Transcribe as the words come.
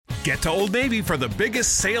Get to Old Navy for the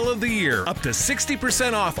biggest sale of the year. Up to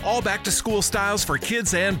 60% off all back-to-school styles for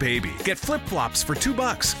kids and baby. Get flip-flops for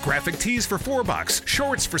 $2, graphic tees for $4,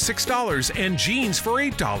 shorts for $6, and jeans for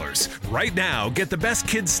 $8. Right now, get the best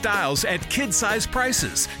kids' styles at kid-size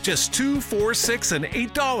prices. Just $2, $4, $6, and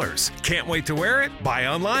 $8. Can't wait to wear it? Buy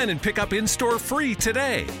online and pick up in-store free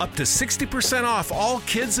today. Up to 60% off all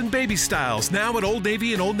kids and baby styles now at Old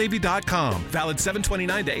Navy and OldNavy.com. Valid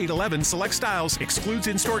 7/29 to 8/11. Select styles. Excludes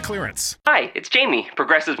in-store clearance. Hi, it's Jamie,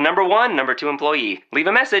 Progressive #1, #2 employee. Leave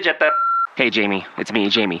a message at the... Hey, Jamie, it's me,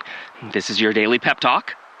 Jamie. This is your daily pep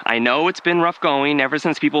talk. I know it's been rough going ever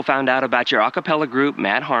since people found out about your a cappella group,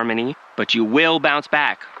 Mad Harmony, but you will bounce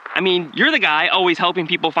back. I mean, you're the guy always helping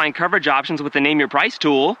people find coverage options with the Name Your Price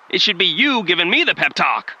tool. It should be you giving me the pep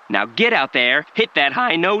talk. Now get out there, hit that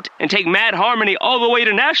high note, and take Mad Harmony all the way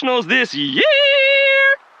to nationals this year!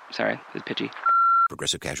 Sorry, it's pitchy.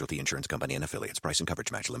 Progressive Casualty Insurance Company and Affiliates. Price and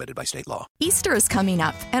coverage match limited by state law. Easter is coming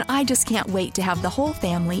up, and I just can't wait to have the whole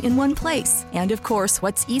family in one place. And of course,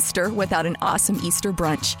 what's Easter without an awesome Easter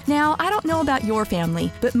brunch? Now, I don't know about your family,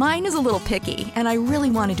 but mine is a little picky, and I really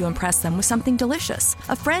wanted to impress them with something delicious.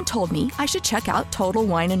 A friend told me I should check out Total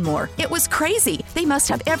Wine & More. It was crazy. They must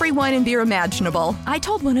have every wine and beer imaginable. I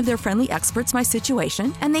told one of their friendly experts my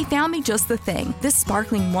situation, and they found me just the thing. This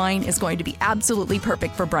sparkling wine is going to be absolutely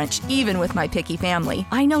perfect for brunch, even with my picky family.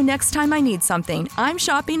 I know next time I need something, I'm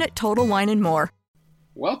shopping at Total Wine & More.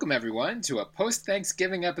 Welcome, everyone, to a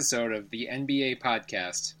post-Thanksgiving episode of the NBA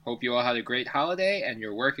podcast. Hope you all had a great holiday and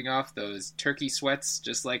you're working off those turkey sweats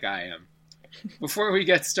just like I am. Before we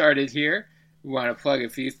get started here, we want to plug a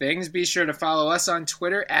few things. Be sure to follow us on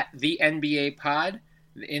Twitter at the NBA Pod.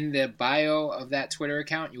 In the bio of that Twitter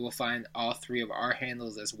account, you will find all three of our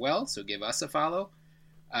handles as well, so give us a follow.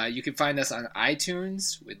 You can find us on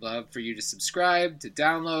iTunes. We'd love for you to subscribe, to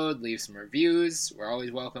download, leave some reviews. We're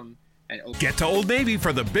always welcome. Get to Old Navy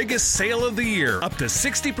for the biggest sale of the year. Up to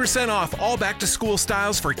 60% off all back-to-school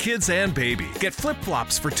styles for kids and baby. Get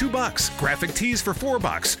flip-flops for $2, graphic tees for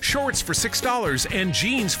 $4, shorts for $6, and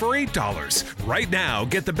jeans for $8. Right now,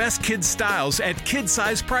 get the best kids' styles at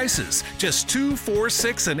kid-size prices. Just $2, $4,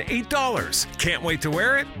 $6, and $8. Can't wait to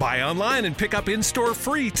wear it? Buy online and pick up in-store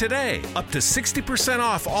free today. Up to 60%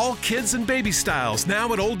 off all kids and baby styles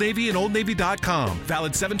now at Old Navy and OldNavy.com.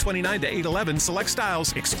 Valid 7/29 to 8/11. Select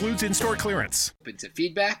styles. Excludes in-store clearance. Open to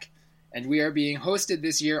feedback, and we are being hosted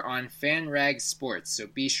this year on FanRag Sports, so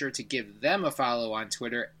be sure to give them a follow on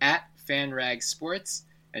Twitter at FanRag Sports,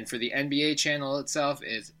 and for the NBA channel itself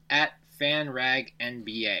is at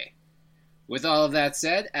FanRagNBA. With all of that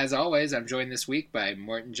said, as always, I'm joined this week by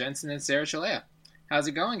Morten Jensen and Sarah Cilea. How's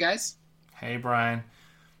it going, guys? Hey, Brian.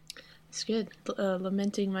 It's good.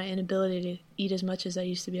 Lamenting my inability to eat as much as I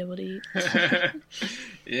used to be able to eat.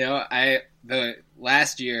 The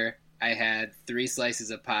last year I had 3 slices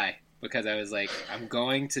of pie because I was like, I'm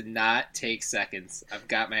going to not take seconds. I've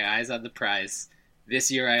got my eyes on the prize. This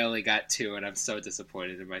year I only got 2, and I'm so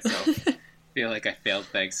disappointed in myself. I feel like I failed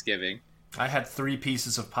Thanksgiving. I had 3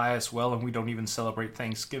 pieces of pie as well, and we don't even celebrate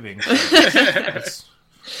Thanksgiving.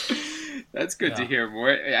 That's good to hear,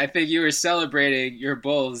 Mort. I think you were celebrating your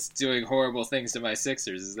Bulls doing horrible things to my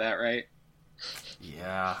Sixers. Is that right?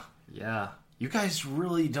 Yeah. You guys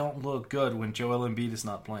really don't look good when Joel Embiid is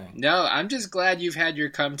not playing. No, I'm just glad you've had your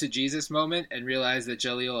come to Jesus moment and realized that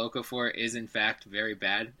Jahlil Okafor is in fact very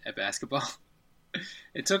bad at basketball.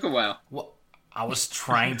 It took a while. Well, I was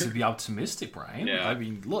trying to be optimistic, Brian. Yeah. I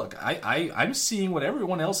mean, look, I'm seeing what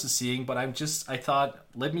everyone else is seeing, but I thought,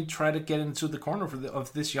 let me try to get into the corner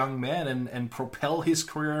of this young man and propel his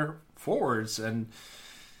career forwards, and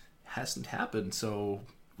hasn't happened. So,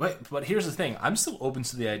 but here's the thing: I'm still open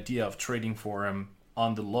to the idea of trading for him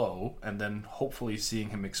on the low, and then hopefully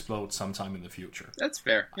seeing him explode sometime in the future. That's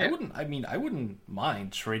fair. Yeah. I wouldn't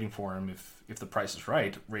mind trading for him if the price is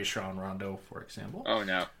right. Rajon Rondo, for example. Oh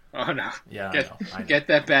no. Yeah, I know. Get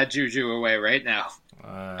that bad juju away right now.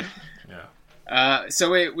 Yeah.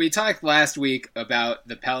 So we talked last week about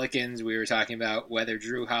the Pelicans. We were talking about whether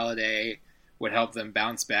Drew Holiday would help them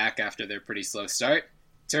bounce back after their pretty slow start.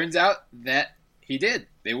 Turns out that he did.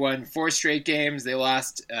 They won 4 straight games. They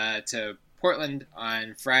lost to Portland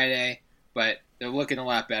on Friday, but they're looking a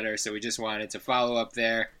lot better. So we just wanted to follow up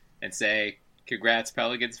there and say congrats,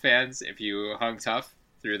 Pelicans fans, if you hung tough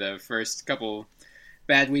through the first couple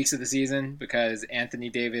bad weeks of the season, because Anthony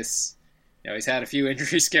Davis, he's had a few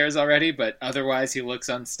injury scares already, but otherwise he looks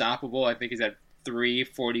unstoppable. I think he's had 3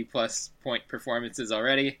 40-plus point performances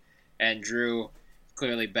already, and Drew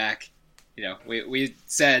clearly back. We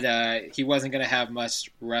said he wasn't going to have much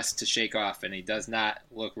rust to shake off, and he does not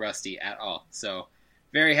look rusty at all. So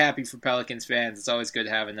very happy for Pelicans fans. It's always good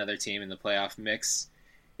to have another team in the playoff mix.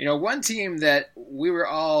 One team that we were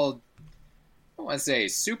all, I don't want to say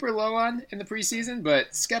super low on in the preseason,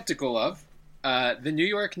 but skeptical of, the New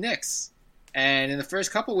York Knicks. And in the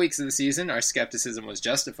first couple weeks of the season, our skepticism was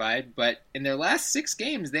justified, but in their last 6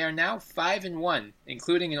 games, they are now 5-1,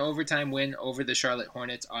 including an overtime win over the Charlotte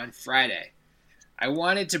Hornets on Friday. I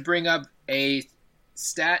wanted to bring up a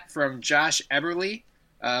stat from Josh Eberle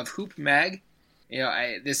of Hoop Mag.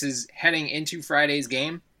 This is heading into Friday's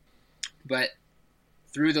game, but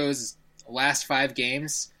through those last 5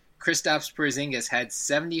 games, Kristaps Porzingis had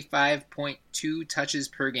 75.2 touches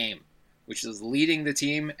per game, which was leading the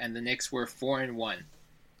team, and the Knicks were 4-1.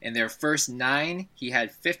 In their first 9, he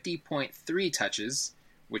had 50.3 touches,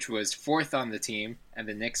 which was 4th on the team, and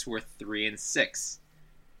the Knicks were 3-6.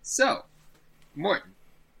 So, Morten,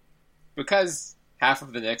 because half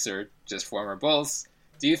of the Knicks are just former Bulls,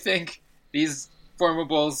 do you think these former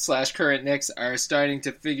Bulls / current Knicks are starting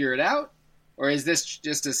to figure it out, or is this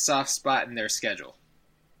just a soft spot in their schedule?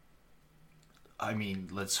 I mean,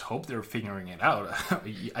 let's hope they're figuring it out.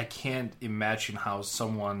 I can't imagine how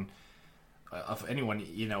someone, of anyone,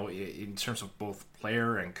 in terms of both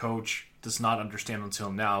player and coach, does not understand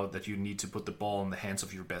until now that you need to put the ball in the hands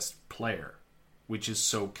of your best player, which is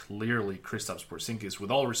so clearly Kristaps Porzingis. With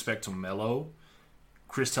all respect to Melo,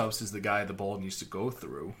 Kristaps is the guy the ball needs to go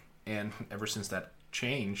through, and ever since that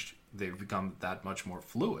changed, they've become that much more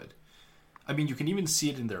fluid. I mean, you can even see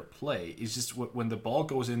it in their play. It's just when the ball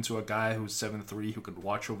goes into a guy who's 7'3", who can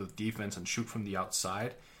watch over the defense and shoot from the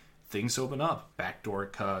outside, things open up. Backdoor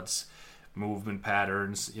cuts, movement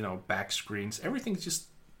patterns, back screens. Everything just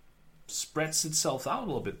spreads itself out a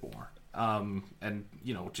little bit more. And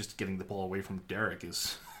just getting the ball away from Derek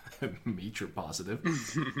is a major positive.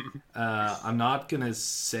 I'm not going to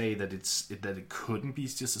say that it couldn't be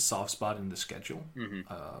just a soft spot in the schedule.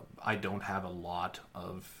 Mm-hmm. I don't have a lot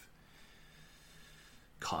of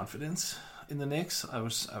confidence in the Knicks. I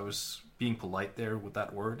was being polite there with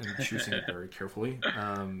that word and choosing it very carefully.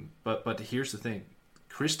 But here's the thing: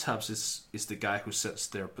 Kristaps is the guy who sets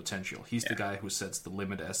their potential. He's the guy who sets the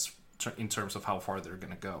limit in terms of how far they're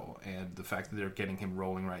going to go. And the fact that they're getting him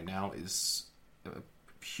rolling right now is a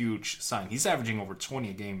huge sign. He's averaging over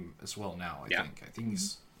 20 a game as well now. I think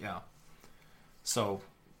he's So,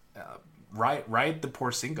 ride the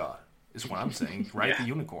Porzingis is what I'm saying. Ride the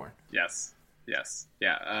unicorn. Yes.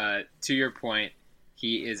 Yeah. To your point,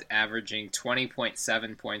 he is averaging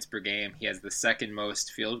 20.7 points per game. He has the second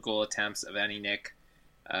most field goal attempts of any Knick,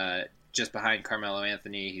 just behind Carmelo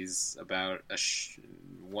Anthony. He's about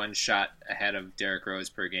one shot ahead of Derrick Rose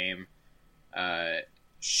per game,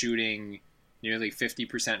 shooting nearly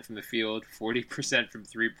 50% from the field, 40% from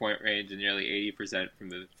three-point range, and nearly 80% from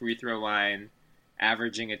the free throw line,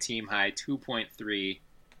 averaging a team-high 2.3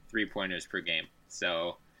 three-pointers per game.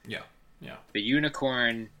 So yeah. The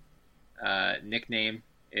unicorn nickname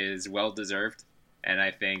is well-deserved, and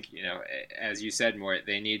I think, as you said, Mort,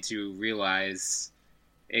 they need to realize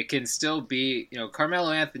it can still be,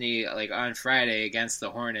 Carmelo Anthony, like on Friday against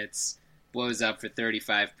the Hornets, blows up for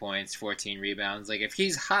 35 points, 14 rebounds. Like, if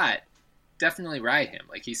he's hot, definitely ride him.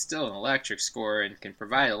 Like, he's still an electric scorer and can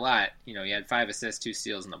provide a lot. He had 5 assists, 2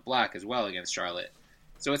 steals, and a block as well against Charlotte.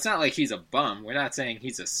 So it's not like he's a bum. We're not saying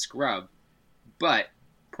he's a scrub. But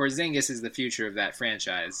Porzingis is the future of that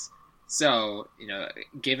franchise. So,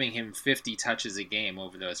 giving him 50 touches a game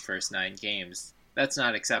over those first 9 games, that's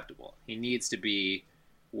not acceptable. He needs to be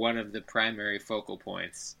one of the primary focal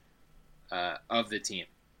points of the team.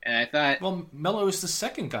 And I thought, well, Melo is the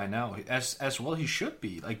second guy now, as well he should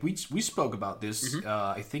be. Like we spoke about this,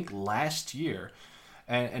 I think last year,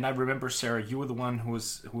 and I remember, Sarah, you were the one who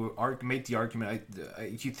made the argument.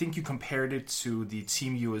 You think you compared it to the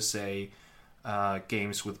Team USA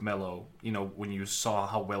games with Melo. When you saw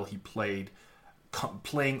how well he played,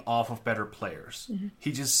 playing off of better players. Mm-hmm.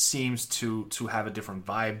 He just seems to have a different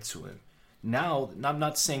vibe to him. Now, I'm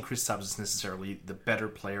not saying Kristaps is necessarily the better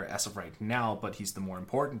player as of right now, but he's the more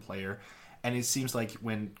important player. And it seems like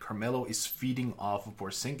when Carmelo is feeding off of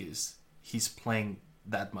Porzingis, he's playing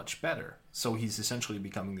that much better. So he's essentially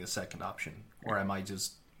becoming the second option. Or am I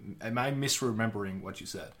misremembering what you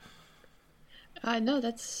said? No,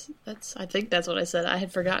 that's. I think that's what I said. I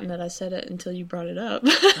had forgotten that I said it until you brought it up.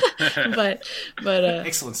 but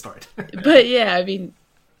excellent start. But yeah, I mean,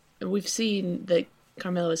 we've seen that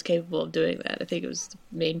Carmelo is capable of doing that. I think it was the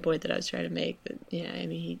main point that I was trying to make. That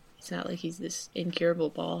it's not like he's this incurable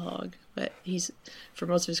ball hog, but he's, for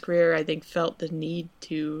most of his career, I think, felt the need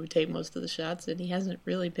to take most of the shots, and he hasn't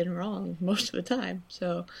really been wrong most of the time.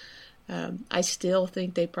 So I still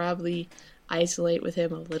think they probably isolate with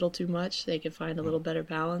him a little too much. They could find a little better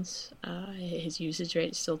balance. His usage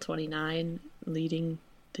rate is still 29, leading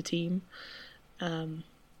the team.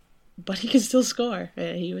 But he can still score.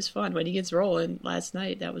 He was fun. When he gets rolling last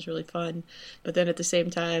night, that was really fun. But then at the same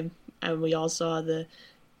time, we all saw the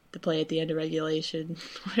play at the end of regulation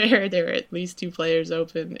where there were at least 2 players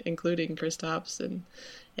open, including Kristaps, and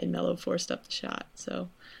Melo forced up the shot. So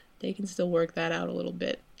they can still work that out a little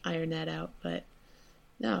bit, iron that out. But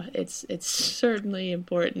no, it's certainly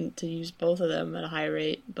important to use both of them at a high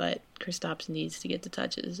rate, but Kristaps needs to get the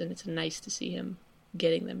touches, and it's nice to see him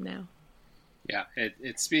getting them now. Yeah,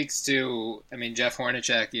 it speaks to, Jeff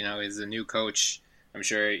Hornacek, is a new coach. I'm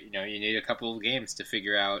sure, you need a couple of games to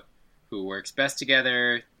figure out who works best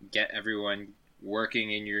together, get everyone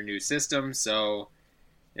working in your new system. So,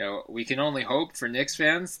 we can only hope for Knicks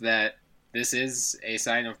fans that this is a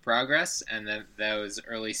sign of progress and that those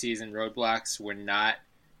early season roadblocks were not,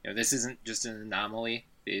 this isn't just an anomaly,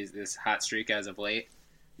 this hot streak as of late.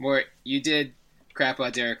 Mort, you did crap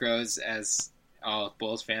on Derrick Rose, as all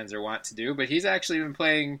Bulls fans are wont to do, but he's actually been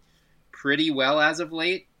playing pretty well as of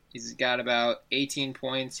late. He's got about 18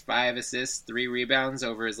 points, 5 assists, 3 rebounds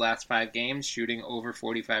over his last 5 games, shooting over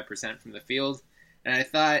 45% from the field. And I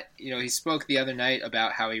thought, he spoke the other night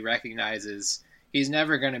about how he recognizes he's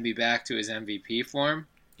never going to be back to his MVP form,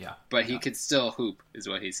 but he could still hoop, is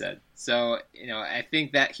what he said. So, I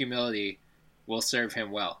think that humility will serve him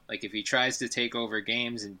well. Like, if he tries to take over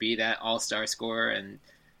games and be that all-star scorer and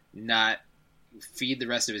not feed the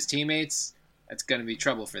rest of his teammates, that's going to be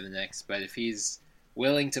trouble for the Knicks. But if he's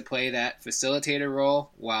willing to play that facilitator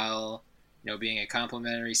role while, being a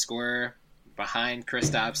complimentary scorer behind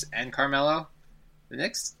Kristaps and Carmelo, the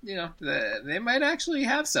Knicks, they might actually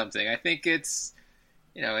have something. I think it's,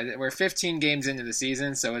 we're 15 games into the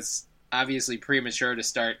season, so it's obviously premature to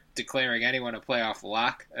start declaring anyone a playoff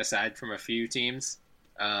lock, aside from a few teams.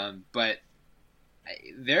 But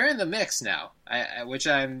they're in the mix now, which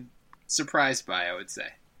I'm surprised by, I would say.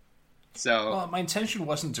 So, well, my intention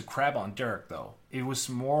wasn't to crab on Derek, though. It was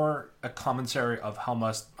more a commentary of how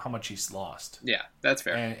much he's lost. Yeah, that's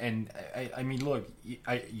fair. And look,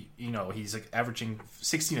 he's like averaging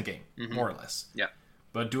 16 a game, more or less. Yeah.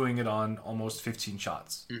 But doing it on almost 15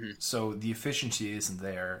 shots. Mm-hmm. So the efficiency isn't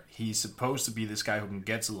there. He's supposed to be this guy who can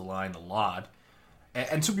get to the line a lot.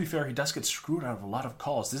 And to be fair, he does get screwed out of a lot of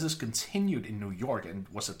calls. This has continued in New York and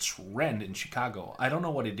was a trend in Chicago. I don't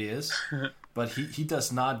know what it is, but he does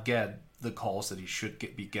not get the calls that he should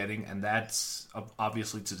be getting, and that's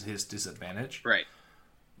obviously to his disadvantage. Right.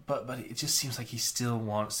 But it just seems like he still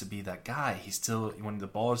wants to be that guy. He still, when the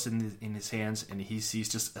ball is in his hands and he sees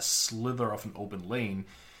just a slither of an open lane,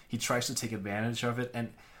 he tries to take advantage of it.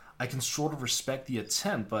 And I can sort of respect the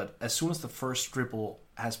attempt, but as soon as the first dribble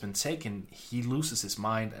has been taken, he loses his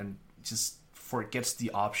mind and just forgets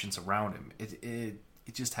the options around him. It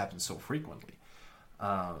just happens so frequently.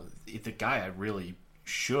 The guy I really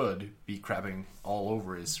should be crabbing all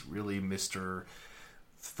over is really Mr.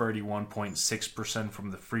 31.6%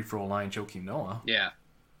 from the free throw line, Joakim Noah.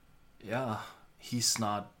 Yeah, he's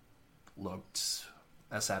not looked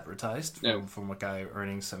as advertised from a guy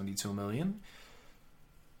earning $72 million.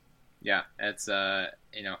 Yeah, it's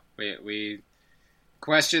we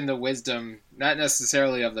question the wisdom, not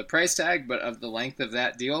necessarily of the price tag, but of the length of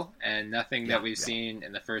that deal, and nothing that we've seen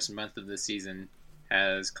in the first month of the season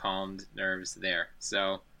has calmed nerves there.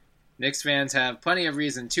 So Knicks fans have plenty of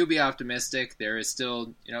reason to be optimistic. There is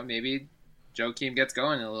still, maybe Joakim gets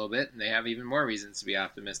going a little bit, and they have even more reasons to be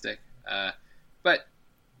optimistic. But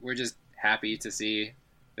we're just happy to see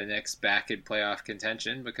the Knicks back in playoff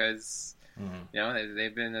contention because,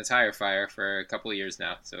 they've been a tire fire for a couple of years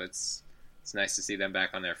now. So it's nice to see them back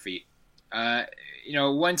on their feet.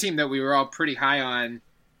 One team that we were all pretty high on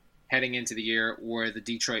heading into the year were the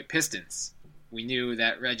Detroit Pistons. We knew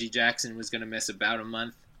that Reggie Jackson was going to miss about a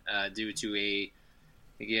month due to a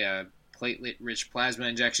platelet-rich plasma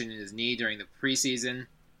injection in his knee during the preseason.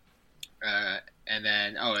 And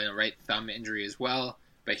then, and a right thumb injury as well.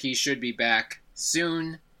 But he should be back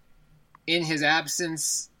soon. In his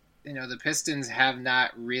absence, the Pistons have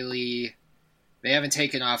not really... They haven't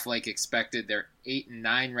taken off like expected. They're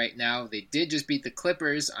 8-9 right now. They did just beat the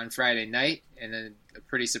Clippers on Friday night, and then a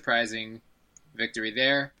pretty surprising victory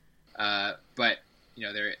there. But,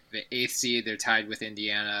 they're the 8th seed. They're tied with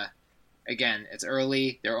Indiana. Again, it's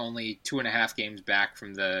early. They're only 2.5 games back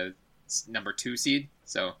from the number 2 seed,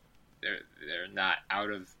 so they're not out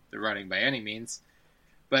of the running by any means.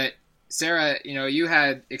 But, Sarah, you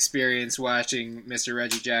had experience watching Mr.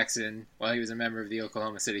 Reggie Jackson while he was a member of the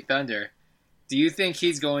Oklahoma City Thunder. Do you think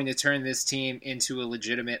he's going to turn this team into a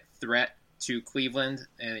legitimate threat to Cleveland,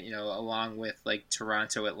 and along with like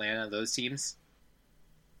Toronto, Atlanta, those teams?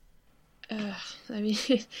 I mean,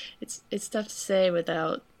 it's tough to say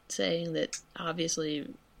without saying that obviously,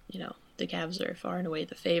 the Cavs are far and away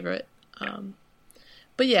the favorite.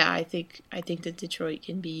 But yeah, I think that Detroit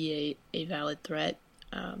can be a valid threat.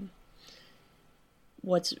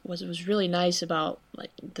 What was really nice about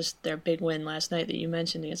like their big win last night that you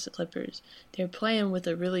mentioned against the Clippers, they're playing with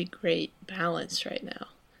a really great balance right now.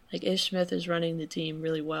 Like Ish Smith is running the team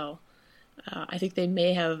really well. I think they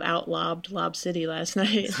may have out-lobbed Lob City last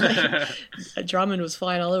night. Drummond was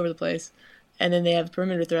flying all over the place. And then they have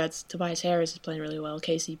perimeter threats. Tobias Harris is playing really well.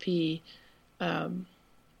 KCP.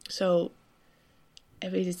 So, I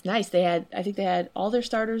mean, it's nice. I think they had all their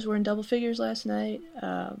starters were in double figures last night.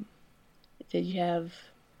 Did you have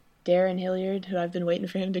Darren Hilliard, who I've been waiting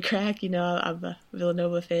for him to crack? I'm a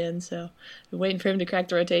Villanova fan, so I've been waiting for him to crack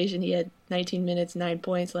the rotation. He had 19 minutes, 9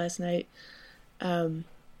 points last night.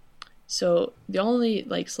 So the only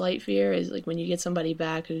like slight fear is like when you get somebody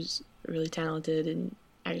back who's really talented and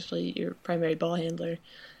actually your primary ball handler.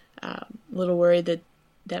 A little worried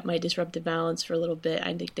that might disrupt the balance for a little bit.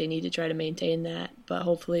 I think they need to try to maintain that, but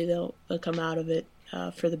hopefully they'll come out of it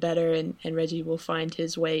for the better, and Reggie will find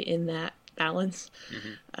his way in that balance.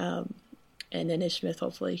 Mm-hmm. And then Ish Smith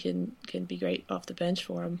hopefully can be great off the bench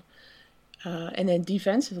for him. And then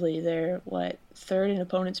defensively, they're, third in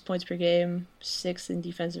opponents' points per game, sixth in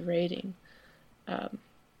defensive rating.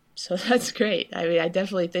 So that's great. I mean, I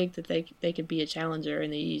definitely think that they could be a challenger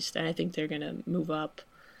in the East, and I think they're going to move up.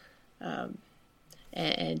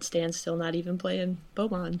 And Stan's still not even playing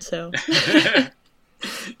Boban, so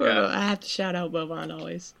I have to shout out Boban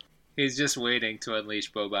always. He's just waiting to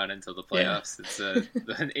unleash Boban until the playoffs. Yeah.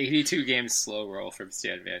 It's an 82-game slow roll from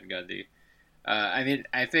Stan Van Gundy.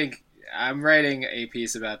 I think I'm writing a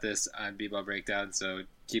piece about this on B-Ball Breakdown, so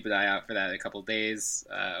keep an eye out for that in a couple days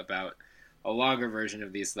about a longer version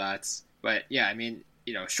of these thoughts. But yeah, I mean,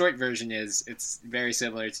 short version is it's very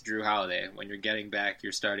similar to Drew Holiday. When you're getting back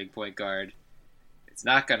your starting point guard, it's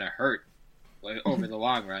not going to hurt over the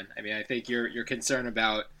long run. I mean, I think your concern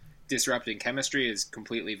about disrupting chemistry is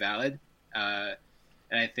completely valid. And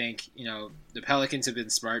I think, the Pelicans have been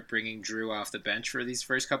smart bringing Drew off the bench for these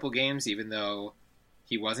first couple games, even though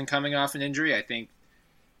he wasn't coming off an injury. I think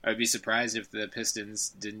I would be surprised if the Pistons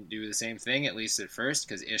didn't do the same thing, at least at first,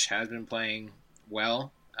 because Ish has been playing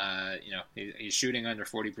well. He's shooting under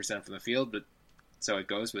 40% from the field, but so it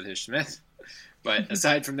goes with Ish Smith. But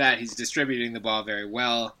aside from that, he's distributing the ball very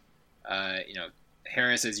well.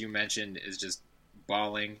 Harris, as you mentioned, is just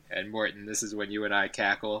balling. And Morten, this is when you and I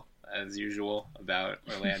cackle, as usual, about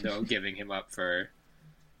Orlando giving him up for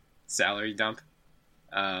salary dump.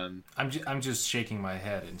 I'm just shaking my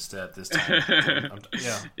head instead this time.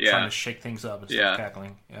 Trying to shake things up instead of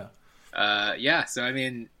cackling. So I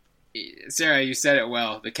mean, Sarah, you said it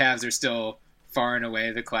well. The Cavs are still far and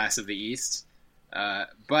away the class of the East.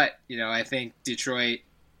 But I think Detroit.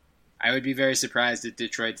 I would be very surprised if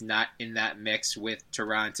Detroit's not in that mix with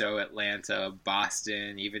Toronto, Atlanta,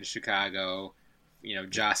 Boston, even Chicago.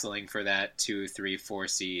 Jostling for that 2, 3, 4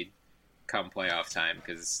 seed come playoff time,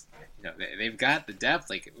 because they've got the depth.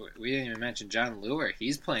 Like, we didn't even mention John Lure.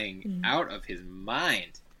 He's playing out of his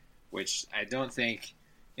mind, which I don't think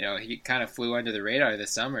he kind of flew under the radar this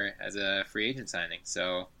summer as a free agent signing.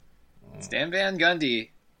 So Stan Van Gundy,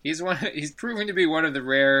 he's proven to be one of the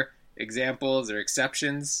rare examples or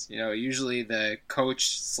exceptions. Usually the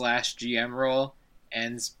coach / GM role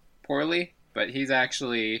ends poorly, but he's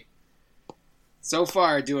actually so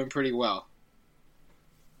far doing pretty well.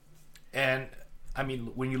 And I mean,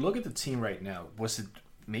 when you look at the team right now, was it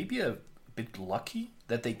maybe a bit lucky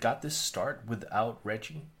that they got this start without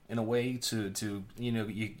Reggie in a way to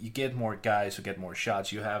you get more guys who get more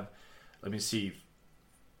shots. You have, let me see,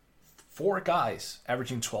 4 guys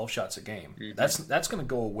averaging 12 shots a game. Mm-hmm. That's going to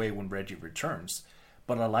go away when Reggie returns.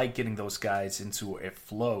 But I like getting those guys into a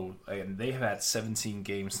flow, and they have had 17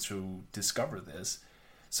 games to discover this.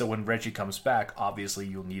 So when Reggie comes back, obviously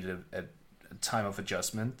you'll need a time of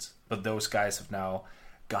adjustment. But those guys have now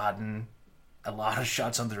gotten a lot of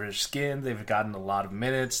shots under their skin. They've gotten a lot of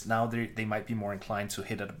minutes. Now they might be more inclined to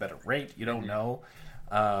hit at a better rate. You don't know.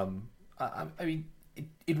 I mean,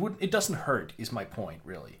 it doesn't hurt is my point,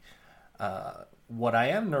 really. What I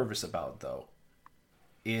am nervous about, though,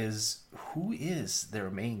 is who is their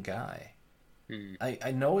main guy?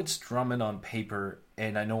 I know it's Drummond on paper,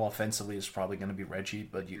 and I know offensively it's probably going to be Reggie,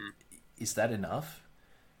 but is that enough?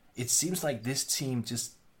 It seems like this team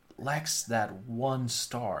just lacks that one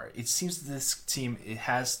star. It seems this team, it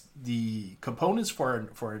has the components for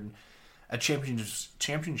a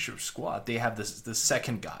championship squad, they have the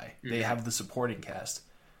second guy. Mm-hmm. They have the supporting cast.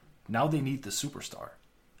 Now they need the superstar.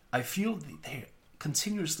 I feel they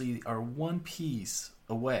continuously are one piece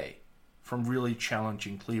away from really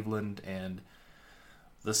challenging Cleveland and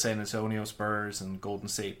the San Antonio Spurs and Golden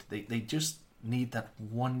State. They just need that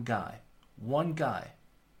one guy. One guy.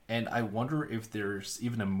 And I wonder if there's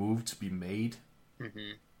even a move to be made.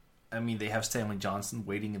 Mm-hmm. I mean, they have Stanley Johnson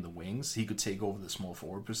waiting in the wings. He could take over the small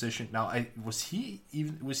forward position. Now, was he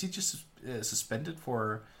just suspended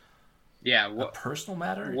for a personal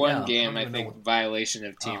matter? One game, I think, violation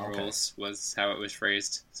of team rules was how it was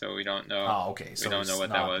phrased. So we don't know. Oh, okay. So we don't know what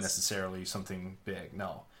that was. Necessarily something big.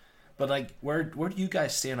 No, but like, where do you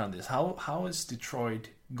guys stand on this? How is Detroit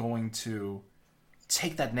going to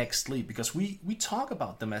take that next leap? Because we talk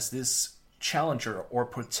about them as this challenger or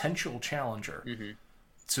potential challenger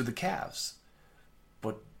to the Cavs,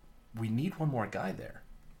 but we need one more guy there.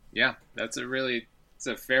 Yeah, it's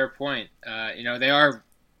a fair point. They are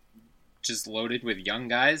just loaded with young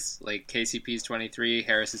guys. Like KCP's 23,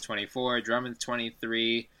 Harris is 24, Drummond's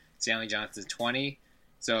 23, Stanley Johnson's 20.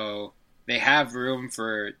 So they have room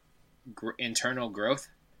for internal growth.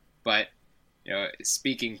 But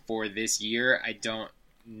speaking for this year, I don't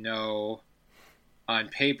know on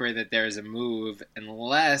paper that there's a move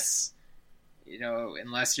unless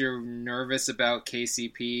you're nervous about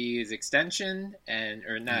KCP's extension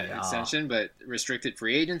extension, but restricted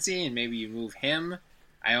free agency, and maybe you move him.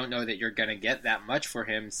 I don't know that you're going to get that much for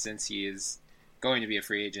him since he is going to be a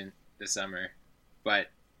free agent this summer. But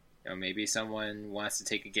maybe someone wants to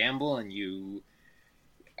take a gamble and you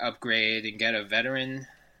upgrade and get a veteran.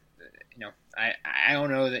 I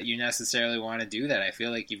don't know that you necessarily want to do that. I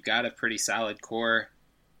feel like you've got a pretty solid core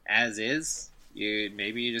as is. You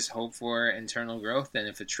just hope for internal growth, and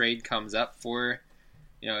if a trade comes up for,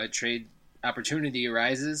 a trade opportunity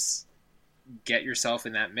arises, get yourself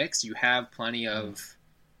in that mix. You have plenty of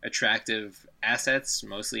attractive assets,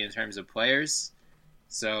 mostly in terms of players.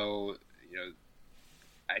 So,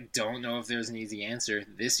 I don't know if there's an easy answer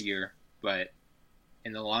this year, but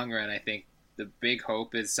in the long run, I think the big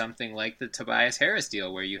hope is something like the Tobias Harris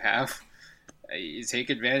deal, where you take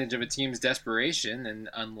advantage of a team's desperation and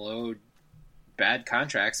unload bad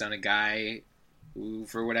contracts on a guy who,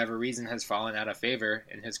 for whatever reason, has fallen out of favor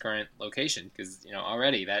in his current location. Because,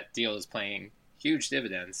 already that deal is paying huge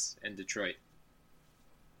dividends in Detroit.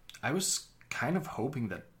 I was kind of hoping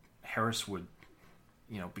that Harris would,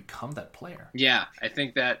 become that player. Yeah, I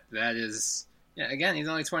think that is... Yeah, again, he's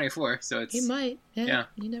only 24, so it's... He might. Yeah.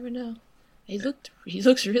 You never know. He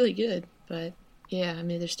looks really good, but yeah, I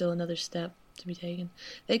mean, there's still another step to be taken.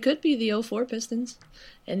 They could be the 04 Pistons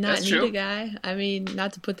and not need a guy. I mean,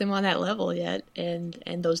 not to put them on that level yet, and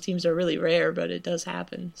those teams are really rare, but it does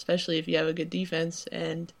happen, especially if you have a good defense,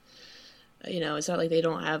 and it's not like they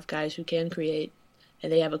don't have guys who can create,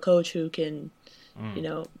 and they have a coach who can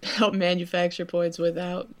help manufacture points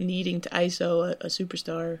without needing to ISO a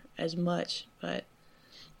superstar as much. But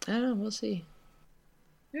I don't know, we'll see.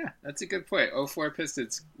 Yeah, that's a good point. 04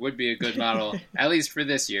 Pistons would be a good model, at least for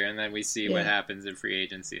this year, and then we see what happens in free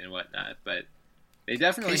agency and whatnot. But they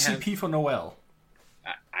definitely KCP for Noel.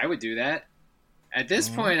 I would do that. At this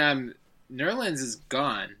point, Nerlens is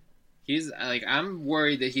gone. I'm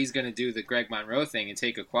worried that he's going to do the Greg Monroe thing and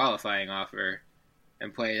take a qualifying offer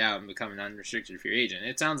and play it out and become an unrestricted free agent.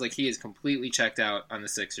 It sounds like he is completely checked out on the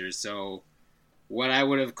Sixers, so what I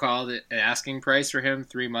would have called an asking price for him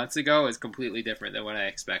 3 months ago is completely different than what I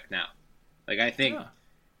expect now. I think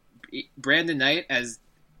Brandon Knight, as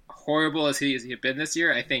horrible as he has been this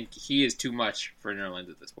year, I think he is too much for Nerlens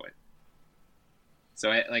at this point.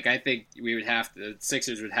 So I think the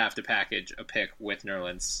Sixers would have to package a pick with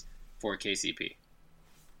Nerlens for KCP.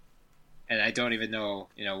 And I don't even know,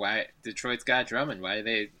 why Detroit's got Drummond.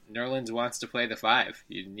 Nerlens wants to play the 5.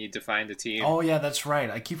 You need to find a team. Oh, yeah, that's right.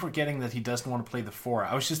 I keep forgetting that he doesn't want to play the 4.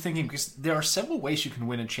 I was just thinking, because there are several ways you can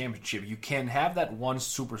win a championship. You can have that one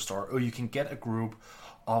superstar, or you can get a group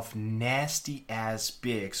of nasty-ass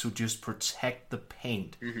bigs who just protect the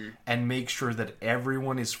paint and make sure that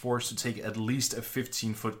everyone is forced to take at least a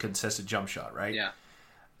 15-foot contested jump shot, right? Yeah.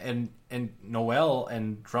 And Noel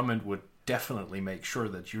and Drummond would definitely make sure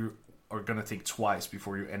that you are going to think twice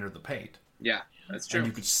before you enter the paint. Yeah, that's true. And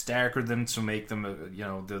you could stagger them to make them,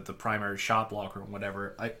 the primary shot blocker or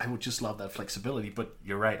whatever. I would just love that flexibility. But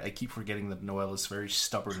you're right. I keep forgetting that Noel is very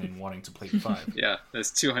stubborn in wanting to play the 5. Yeah,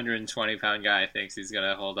 this 220-pound guy thinks he's going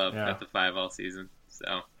to hold up at the 5 all season.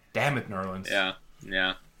 So damn it, Nerlens.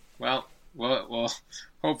 Yeah. Well, we'll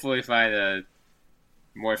hopefully find a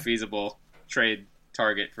more feasible trade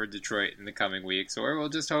target for Detroit in the coming weeks, or we'll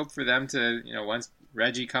just hope for them to, once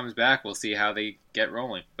Reggie comes back, we'll see how they get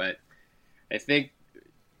rolling. But I think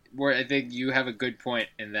you have a good point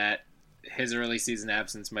in that his early season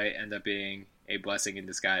absence might end up being a blessing in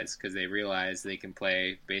disguise because they realize they can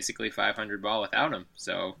play basically 500 ball without him.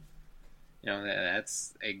 So,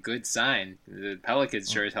 that's a good sign. The Pelicans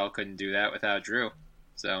sure as hell couldn't do that without Drew.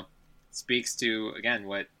 So, speaks to, again,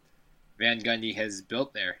 what Van Gundy has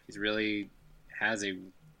built there. He really has a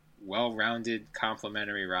well-rounded,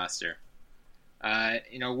 complementary roster.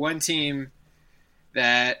 One team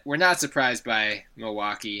that we're not surprised by,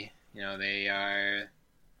 Milwaukee. They are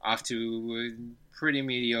off to a pretty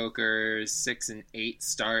mediocre 6-8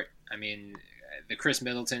 start. I mean, the Chris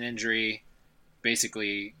Middleton injury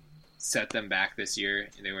basically set them back this year.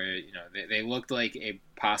 They looked like a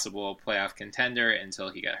possible playoff contender until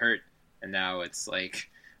he got hurt, and now it's like,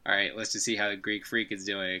 all right, let's just see how the Greek Freak is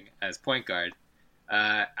doing as point guard.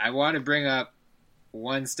 I want to bring up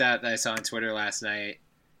one stat that I saw on Twitter last night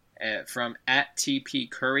from @TP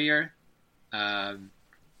Courier.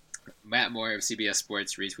 Matt Moore of CBS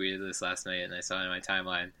Sports retweeted this last night, and I saw it in my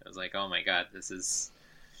timeline. I was like, oh my god, this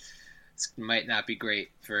might not be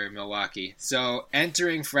great for Milwaukee. So,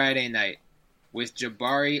 entering Friday night, with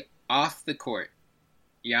Jabari off the court,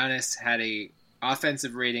 Giannis had a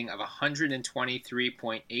offensive rating of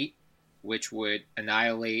 123.8, which would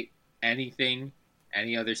annihilate anything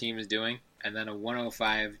any other team is doing, and then a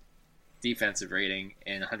 105 defensive rating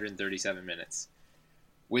in 137 minutes.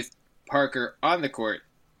 With Parker on the court,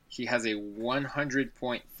 he has a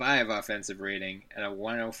 100.5 offensive rating and a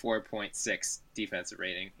 104.6 defensive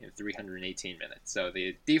rating in 318 minutes. So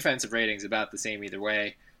the defensive rating is about the same either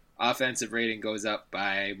way. Offensive rating goes up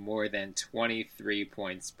by more than 23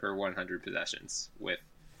 points per 100 possessions with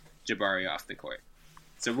Jabari off the court.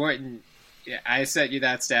 So Morten, I sent you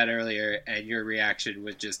that stat earlier, and your reaction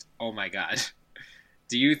was just, oh my god.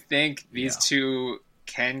 Do you think these two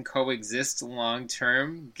can coexist long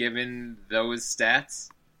term given those stats?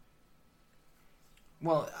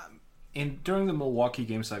 Well, during the Milwaukee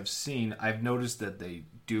games I've seen, I've noticed that they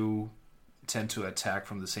do tend to attack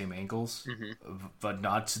from the same angles, but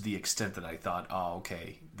not to the extent that I thought, oh,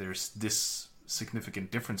 okay, there's this significant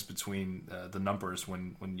difference between the numbers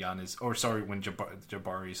when Jabari's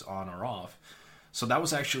on or off. So that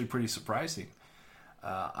was actually pretty surprising.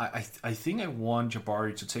 I think I want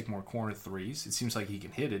Jabari to take more corner threes. It seems like he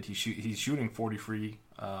can hit it. He's shooting 43%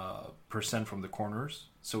 from the corners.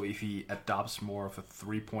 So if he adopts more of a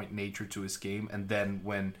 3-point nature to his game, and then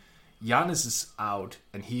when Giannis is out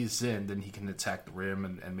and he's in, then he can attack the rim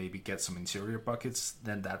and maybe get some interior buckets,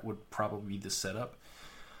 then that would probably be the setup.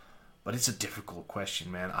 But it's a difficult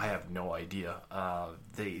question, man. I have no idea.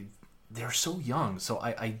 They're so young, so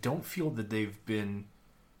I don't feel that they've been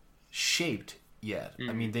shaped yet.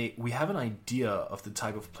 I mean, we have an idea of the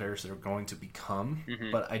type of players they're going to become,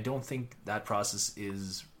 but I don't think that process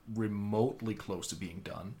is remotely close to being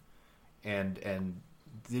done. And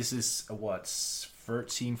this is a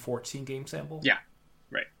 13-14 game sample? Yeah,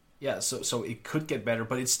 right. Yeah, so it could get better,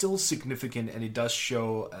 but it's still significant, and it does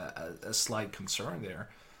show a slight concern there.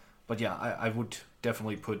 But yeah, I would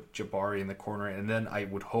definitely put Jabari in the corner, and then I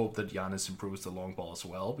would hope that Giannis improves the long ball as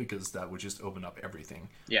well, because that would just open up everything.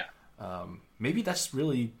 Yeah. Maybe that's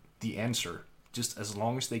really the answer. Just as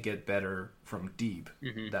long as they get better from deep,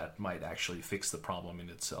 that might actually fix the problem in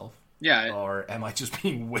itself. Yeah. Or am I just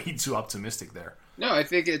being way too optimistic there? No, I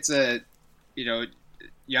think it's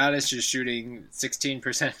Giannis is shooting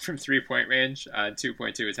 16% from 3-point range,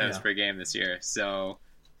 2.2 attempts per game this year. So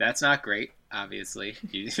that's not great, obviously.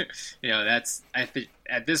 That's, I think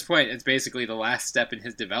at this point, it's basically the last step in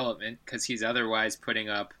his development, because he's otherwise putting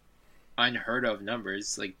up unheard of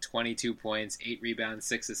numbers, like 22 points, 8 rebounds,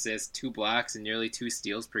 6 assists, 2 blocks, and nearly 2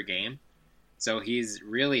 steals per game. So he's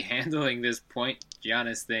really handling this point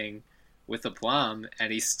Giannis thing with aplomb,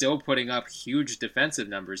 and he's still putting up huge defensive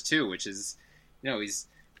numbers too, which is,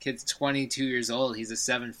 kid's 22 years old, he's a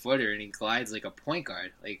 7-footer, and he glides like a point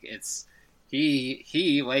guard. Like, it's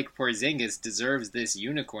he like Porzingis deserves this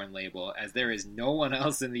unicorn label, as there is no one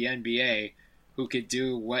else in the NBA who could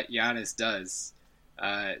do what Giannis does.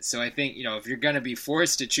 So I think, if you're going to be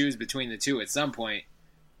forced to choose between the two at some point,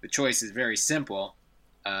 the choice is very simple.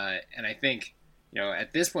 And I think,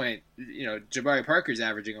 at this point, Jabari Parker's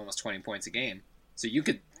averaging almost 20 points a game. So you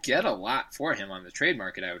could get a lot for him on the trade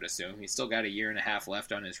market, I would assume. He's still got a year and a half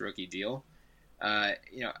left on his rookie deal.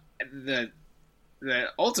 The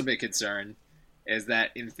ultimate concern is that,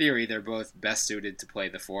 in theory, they're both best suited to play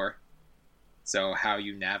the 4. So how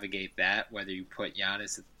you navigate that, whether you put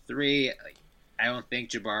Giannis at 3, I don't think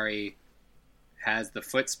Jabari has the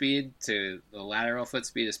lateral foot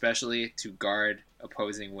speed, especially to guard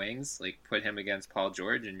opposing wings. Like, put him against Paul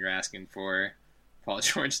George, and you're asking for Paul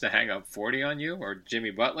George to hang up 40 on you, or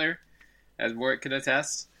Jimmy Butler, as Mort can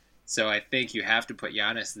attest. So I think you have to put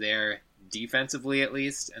Giannis there defensively at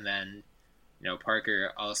least, and then,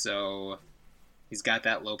 Parker also, he's got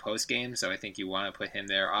that low post game, so I think you want to put him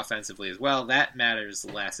there offensively as well. That matters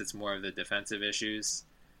less. It's more of the defensive issues.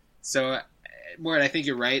 So, Mort, I think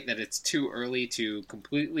you're right that it's too early to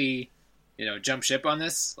completely, jump ship on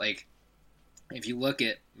this. Like, if you look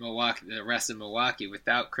at Milwaukee, the rest of Milwaukee,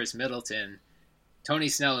 without Chris Middleton, Tony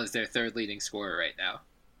Snell is their third leading scorer right now.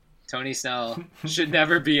 Tony Snell should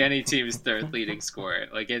never be any team's third leading scorer.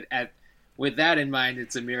 Like, with that in mind,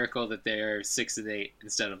 it's a miracle that they are 6-8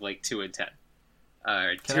 instead of 2-10. Can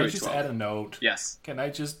I just add a note? Yes.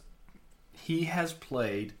 He has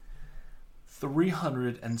played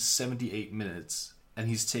 378 minutes, and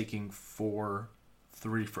he's taking 4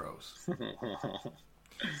 free throws.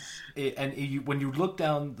 When you look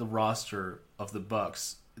down the roster of the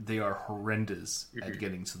Bucks, they are horrendous at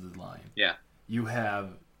getting to the line. Yeah. You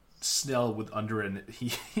have Snell with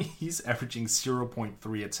he's averaging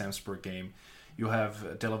 0.3 attempts per game. You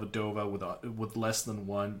have Dellavedova with less than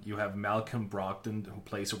 1. You have Malcolm Brogdon, who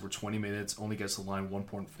plays over 20 minutes, only gets the line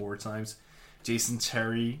 1.4 times. Jason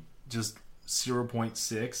Terry, just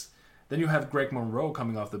 0.6. Then you have Greg Monroe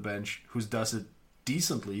coming off the bench, who does it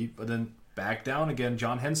decently, but then back down again.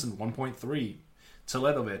 John Henson, 1.3.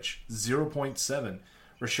 Teletovic, 0.7.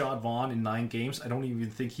 Rashad Vaughn in 9 games, I don't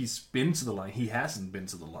even think he's been to the line. He hasn't been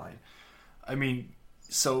to the line. I mean,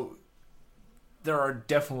 so there are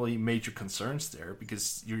definitely major concerns there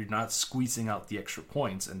because you're not squeezing out the extra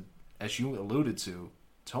points. And as you alluded to,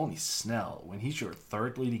 Tony Snell, when he's your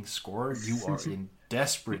third leading scorer, you are in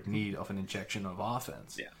desperate need of an injection of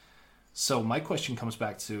offense. Yeah. So my question comes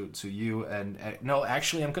back to you, and no,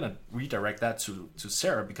 actually, I'm going to redirect that to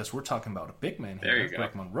Sarah because we're talking about a big man here,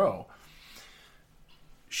 Greg Monroe.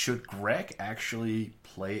 Should Greg actually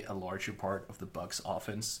play a larger part of the Bucks'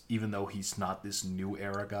 offense, even though he's not this new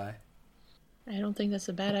era guy? I don't think that's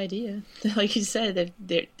a bad idea. Like you said,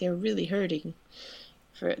 they're really hurting.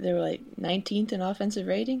 They were 19th in offensive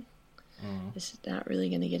rating. It's not really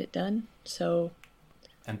going to get it done. So,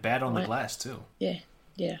 and bad on the glass too.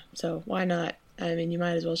 Yeah. So why not? I mean, you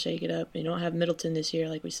might as well shake it up. You don't have Middleton this year,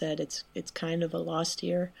 like we said. It's kind of a lost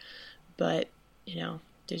year, but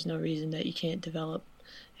there's no reason that you can't develop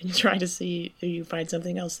and try to see if you find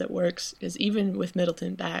something else that works. Because even with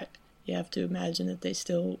Middleton back, you have to imagine that they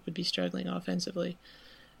still would be struggling offensively.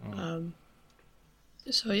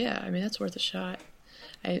 So yeah, I mean, that's worth a shot.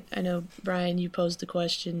 I know, Brian, you posed the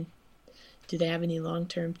question, do they have any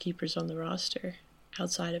long-term keepers on the roster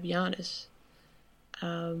outside of Giannis?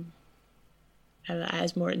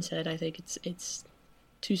 As Morten said, I think it's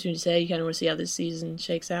too soon to say. You kind of want to see how this season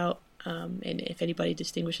shakes out, and if anybody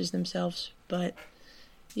distinguishes themselves. But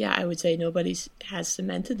yeah, I would say nobody has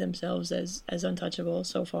cemented themselves as untouchable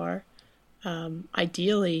so far.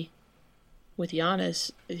 Ideally, with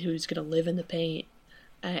Giannis, who's going to live in the paint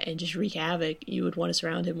and just wreak havoc, you would want to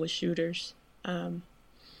surround him with shooters.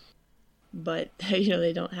 But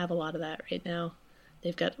they don't have a lot of that right now.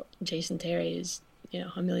 They've got Jason Terry is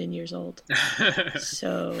a million years old.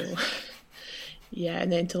 So yeah,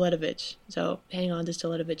 and then Teletovic. So hang on to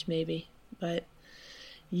Teletovic maybe, but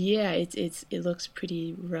yeah, it looks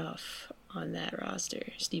pretty rough on that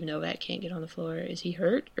roster. Steve Novak can't get on the floor. Is he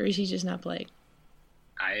hurt or is he just not playing?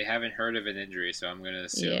 I haven't heard of an injury, so I'm going to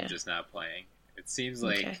assume just not playing. It seems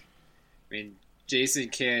like, Okay. I mean, Jason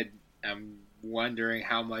Kidd, I'm wondering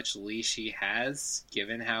how much leash he has,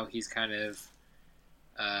 given how he's kind of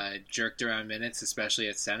jerked around minutes, especially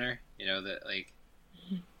at center.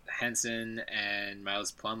 Henson and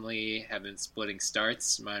Miles Plumlee have been splitting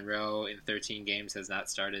starts. Monroe in 13 games has not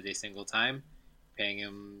started a single time, paying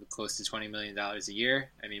him close to $20 million a year.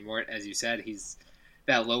 I mean, Mort, as you said, he's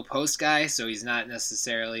that low post guy, so he's not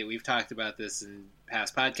necessarily, we've talked about this in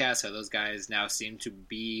past podcasts, how those guys now seem to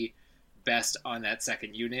be best on that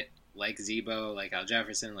second unit, like Zebo, like Al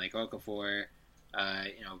Jefferson, like Okafor.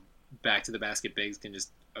 Back to the basket bigs can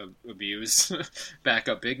just abuse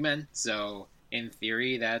backup big men. So in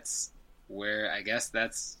theory, that's where I guess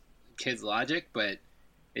that's Kidd's logic, but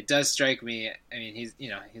it does strike me. I mean,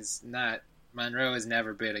 he's not. Monroe has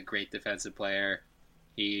never been a great defensive player.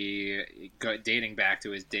 Dating back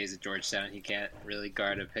to his days at Georgetown, he can't really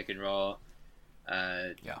guard a pick and roll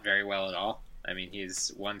very well at all. I mean,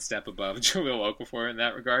 he's one step above Jahlil Okafor in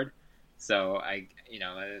that regard. So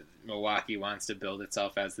Milwaukee wants to build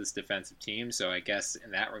itself as this defensive team. So I guess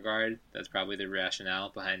in that regard, that's probably the rationale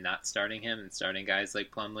behind not starting him and starting guys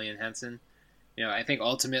like Plumlee and Henson. I think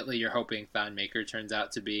ultimately you're hoping Thon Maker turns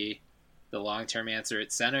out to be the long-term answer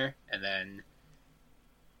at center, and then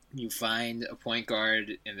you find a point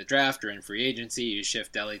guard in the draft or in free agency, you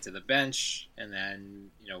shift Delly to the bench, and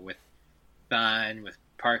then, with Thon, with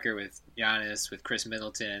Parker, with Giannis, with Chris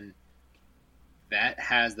Middleton, that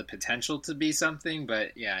has the potential to be something,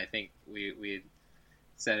 but yeah, I think we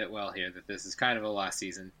said it well here that this is kind of a lost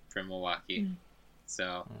season for Milwaukee.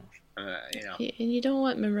 So, And you don't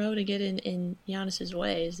want Monroe to get in Giannis's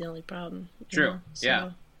way is the only problem. True. So yeah.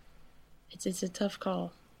 It's a tough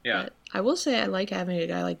call. Yeah. But I will say I like having a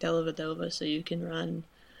guy like Dellavedova so you can run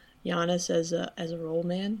Giannis as a role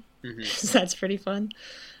man. Mm-hmm. That's pretty fun.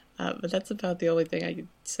 But that's about the only thing I could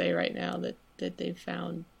say right now that they've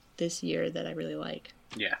found this year that I really like.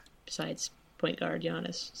 Yeah. Besides point guard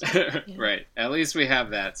Giannis. So, yeah. Right. At least we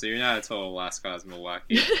have that. So you're not a total lost cause,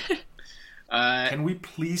 Milwaukee. Can we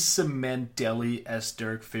please cement Delly as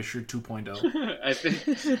Derek Fisher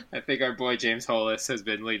 2.0? I think our boy James Hollis has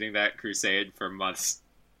been leading that crusade for months.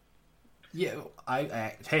 Yeah,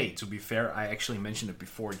 hey, to be fair, I actually mentioned it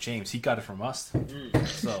before James. He got it from us.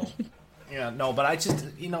 So, yeah, no, but I just,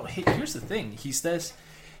 here's the thing. He's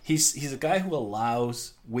a guy who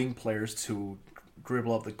allows wing players to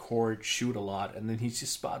dribble up the court, shoot a lot, and then he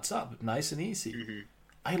just spots up nice and easy. Mm-hmm.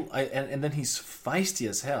 And then he's feisty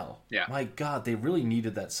as hell. Yeah. My God, they really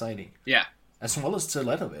needed that signing. Yeah. As well as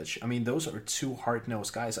Teletovic. I mean, those are two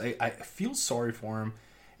hard-nosed guys. I feel sorry for him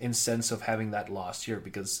in sense of having that lost year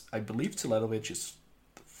because I believe Teletovic is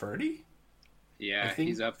 30? Yeah, I think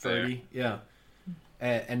he's up 30. there.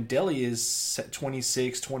 Yeah. And Delly is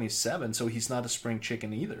 26, 27, so he's not a spring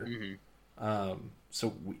chicken either. Mm-hmm.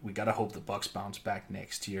 So we got to hope the Bucks bounce back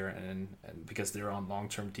next year and because they're on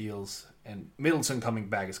long-term deals. And Middleton coming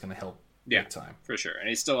back is going to help big time. For sure. And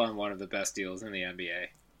he's still on one of the best deals in the NBA.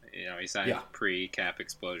 He signed pre-cap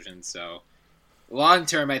explosion. So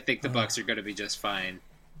long-term, I think the Bucks are going to be just fine.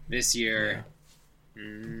 This year,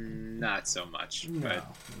 not so much. But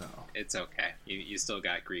it's okay. You still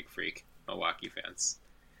got Greek Freak, Milwaukee fans.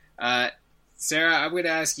 Sarah, I'm going to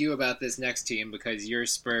ask you about this next team because your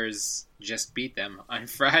Spurs just beat them on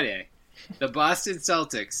Friday. The Boston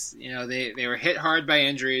Celtics, they were hit hard by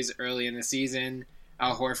injuries early in the season.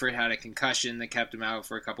 Al Horford had a concussion that kept him out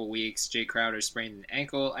for a couple weeks. Jay Crowder sprained an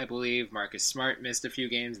ankle, I believe. Marcus Smart missed a few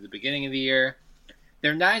games at the beginning of the year.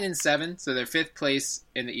 They're 9-7, so they're 5th place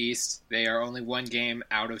in the East. They are only one game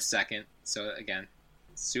out of second. So, again,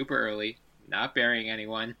 super early, not burying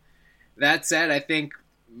anyone. That said, I think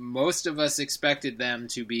most of us expected them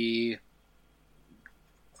to be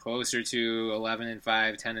closer to 11-5,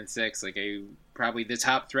 10-6, like probably the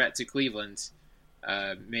top threat to Cleveland,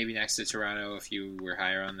 maybe next to Toronto if you were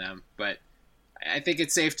higher on them. But I think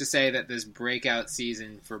it's safe to say that this breakout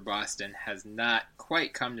season for Boston has not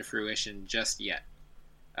quite come to fruition just yet.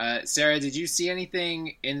 Sarah, did you see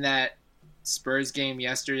anything in that Spurs game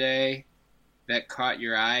yesterday that caught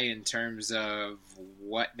your eye in terms of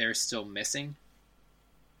what they're still missing?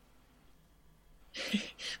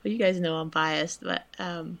 Well, you guys know I'm biased, but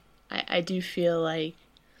I do feel like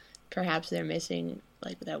perhaps they're missing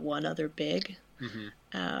like that one other big.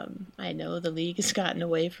 Mm-hmm. I know the league has gotten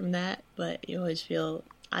away from that, but I always feel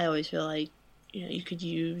like you could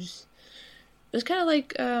use. It was kind of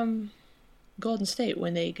like Golden State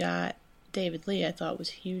when they got David Lee. I thought was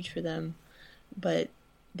huge for them, but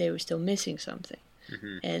they were still missing something.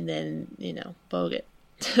 Mm-hmm. And then Bogut.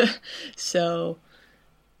 So.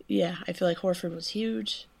 Yeah, I feel like Horford was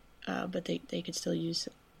huge, but they could still use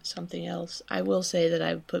something else. I will say that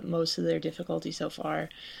I've put most of their difficulty so far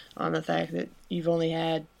on the fact that you've only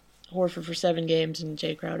had Horford for 7 games and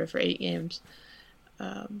Jay Crowder for 8 games.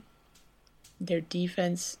 Their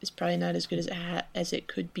defense is probably not as good as it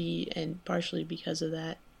could be, and partially because of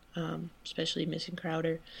that, especially missing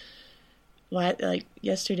Crowder. Like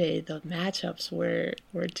yesterday, the matchups were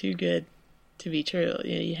too good to be true.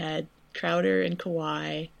 You had Crowder and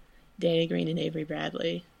Kawhi, Danny Green and Avery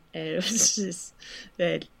Bradley, and it was just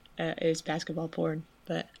that it was basketball porn.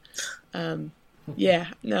 But their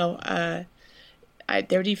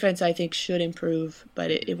defense I think should improve, but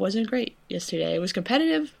it wasn't great yesterday. It was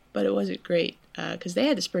competitive, but it wasn't great because they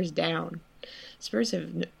had the Spurs down. Spurs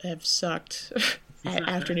have sucked at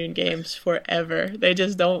afternoon games forever. They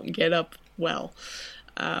just don't get up well.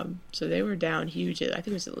 So they were down huge. I think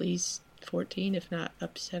it was at least 14, if not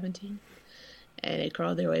up 17. And they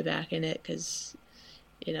crawled their way back in it because,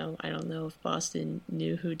 I don't know if Boston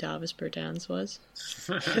knew who Davis Bertans was.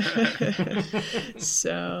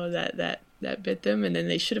 So that bit them. And then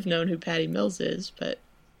they should have known who Patty Mills is. But,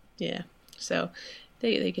 yeah. So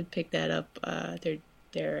they could pick that up, their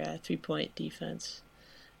 3-point defense.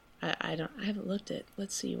 I haven't looked at.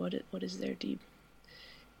 Let's see what is their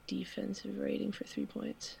defensive rating for 3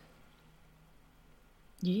 points.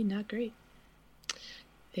 Yeah, not great.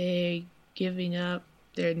 They're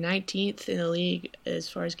 19th in the league as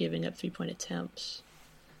far as giving up 3-point attempts.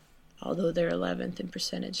 Although they're 11th in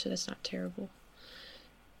percentage, so that's not terrible.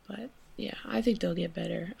 But yeah, I think they'll get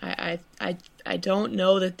better. I don't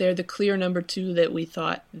know that they're the clear number 2 that we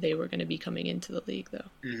thought they were going to be coming into the league, though.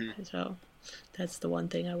 Mm-hmm. So that's the one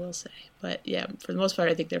thing I will say. But yeah, for the most part,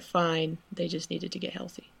 I think they're fine. They just needed to get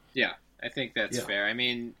healthy. Yeah, I think that's fair. I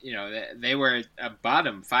mean, they were a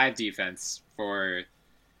bottom 5 defense for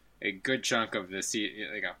a good chunk of the season,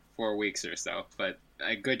 4 weeks or so, but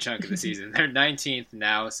a good chunk of the season. They're 19th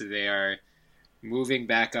now, so they are moving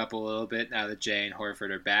back up a little bit now that Jay and Horford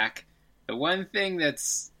are back. The one thing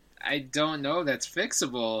I don't know that's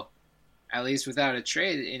fixable, at least without a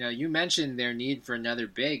trade, you mentioned their need for another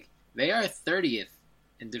big. They are 30th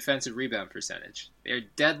in defensive rebound percentage. They're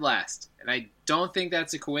dead last. And I don't think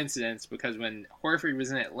that's a coincidence, because when Horford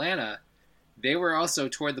was in Atlanta, they were also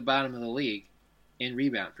toward the bottom of the league in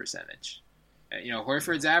rebound percentage.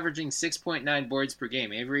 Horford's averaging 6.9 boards per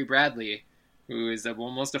game. Avery Bradley, who is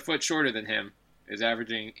almost a foot shorter than him, is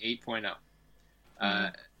averaging 8.0.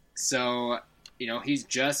 So, he's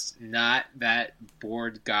just not that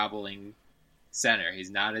board-gobbling center.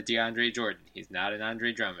 He's not a DeAndre Jordan. He's not an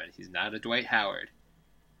Andre Drummond. He's not a Dwight Howard.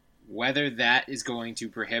 Whether that is going to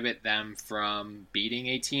prohibit them from beating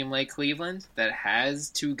a team like Cleveland that has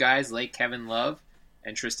 2 guys like Kevin Love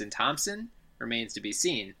and Tristan Thompson remains to be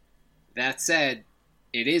seen. That said,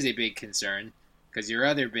 it is a big concern, because your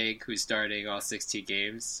other big, who's starting all 16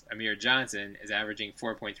 games, Amir Johnson, is averaging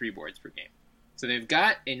 4.3 boards per game. So they've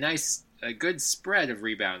got a good spread of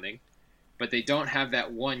rebounding, but they don't have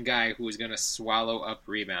that one guy who is going to swallow up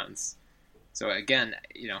rebounds. So again,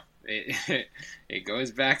 it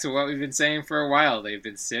goes back to what we've been saying for a while. They've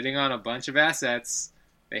been sitting on a bunch of assets.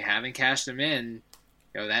 They haven't cashed them in.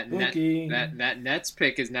 That Nets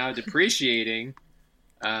pick is now depreciating.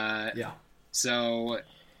 So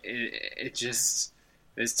it just,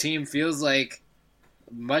 this team feels like,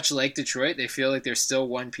 much like Detroit, they feel like they're still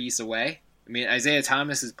one piece away. I mean, Isaiah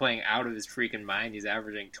Thomas is playing out of his freaking mind. He's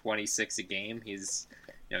averaging 26 a game. He's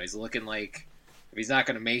looking like, if he's not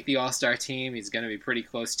going to make the All-Star team, he's going to be pretty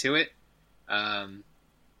close to it.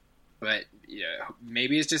 But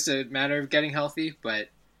maybe it's just a matter of getting healthy. But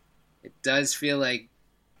it does feel like,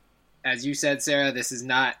 as you said, Sarah, this is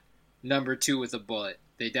not number 2 with a bullet.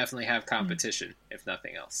 They definitely have competition, if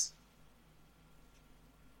nothing else.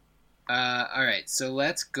 All right, so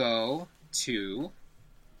let's go to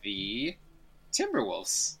the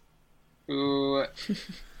Timberwolves, who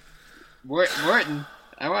Morten,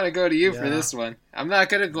 I want to go to you for this one. I'm not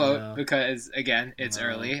going to gloat because, again, it's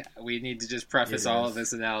early. We need to just preface all of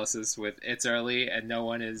this analysis with it's early and no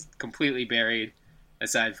one is completely buried,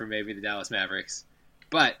 aside from maybe the Dallas Mavericks.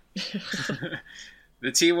 But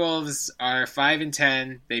the T-Wolves are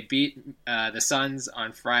 5-10. They beat the Suns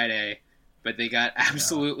on Friday, but they got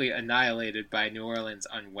absolutely annihilated by New Orleans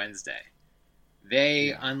on Wednesday.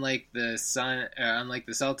 They, unlike the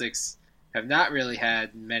Celtics, have not really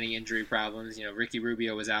had many injury problems. Ricky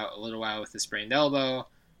Rubio was out a little while with a sprained elbow,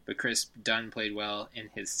 but Chris Dunn played well in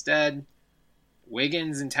his stead.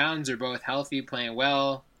 Wiggins and Towns are both healthy, playing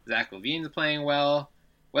well. Zach LaVine's playing well.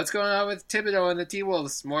 What's going on with Thibodeau and the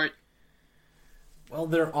T-Wolves, Mort? Well,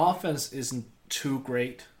 their offense isn't too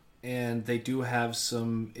great, and they do have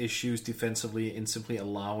some issues defensively in simply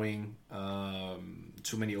allowing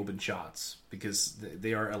too many open shots, because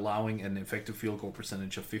they are allowing an effective field goal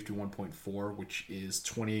percentage of 51.4, which is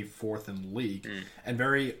 24th in the league, and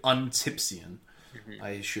very un-Tipsian,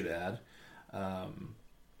 I should add.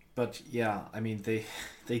 But yeah, I mean,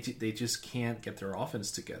 they just can't get their offense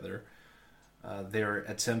together. They're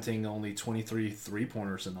attempting only 23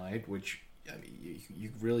 three-pointers a night, which, I mean,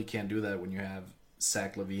 you really can't do that when you have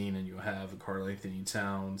Zach LaVine and you have Karl Anthony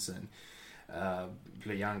Towns and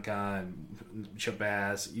Pleyanka and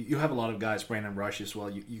Shabazz. You have a lot of guys, Brandon Rush as well.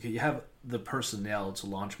 You have the personnel to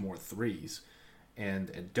launch more threes,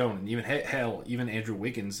 and don't. And even Andrew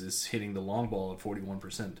Wiggins is hitting the long ball at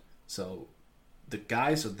 41%. So the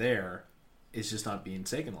guys are there. It's just not being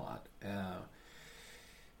taken a lot.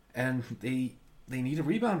 And they need a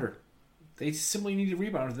rebounder. They simply need a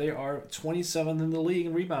rebounder. They are 27th in the league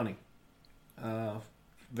in rebounding.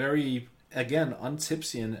 Very, again,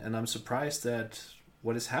 un-Tipsian, and I'm surprised at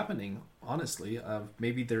what is happening, honestly.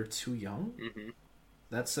 Maybe they're too young. Mm-hmm.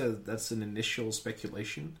 That's an initial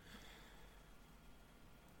speculation.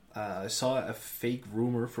 I saw a fake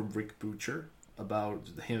rumor from Rick Butcher about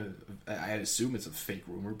him. I assume it's a fake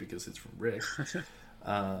rumor because it's from Rick.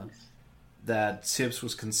 that Tibbs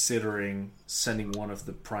was considering sending one of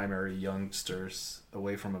the primary youngsters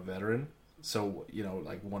away from a veteran. So,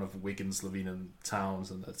 like one of Wiggins, Levine, and Towns,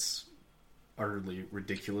 and that's utterly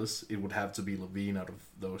ridiculous. It would have to be Levine out of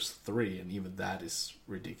those three, and even that is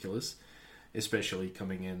ridiculous, especially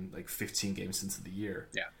coming in like 15 games into the year.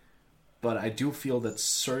 Yeah. But I do feel that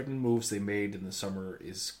certain moves they made in the summer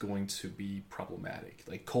is going to be problematic.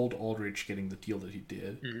 Like Colt Aldridge getting the deal that he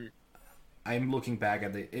did. Mm-hmm. I'm looking back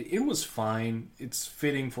at it. It was fine. It's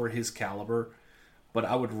fitting for his caliber, but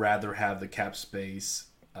I would rather have the cap space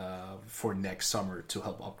for next summer to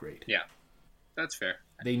help upgrade. Yeah, that's fair.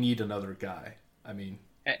 They need another guy. I mean,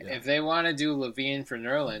 if they want to do Levine for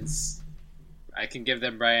Nerlens, I can give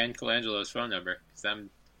them Brian Colangelo's phone number because I'm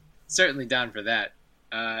certainly down for that.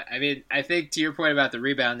 I think to your point about the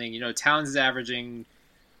rebounding, Towns is averaging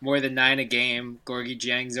more than 9 a game. Gorgie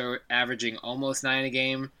Dieng's averaging almost 9 a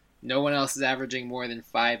game. No one else is averaging more than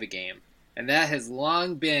 5 a game. And that has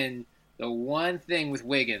long been the one thing with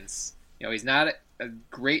Wiggins. He's not a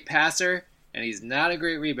great passer, and he's not a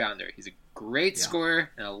great rebounder. He's a great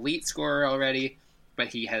scorer, an elite scorer already, but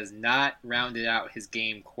he has not rounded out his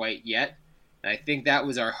game quite yet. And I think that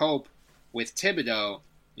was our hope with Thibodeau.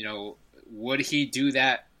 Would he do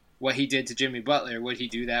that, what he did to Jimmy Butler, would he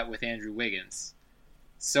do that with Andrew Wiggins?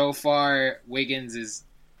 So far, Wiggins is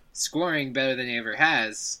scoring better than he ever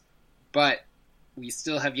has, but we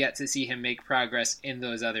still have yet to see him make progress in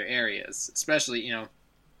those other areas. Especially,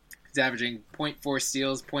 he's averaging 0.4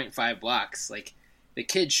 steals, 0.5 blocks. Like, the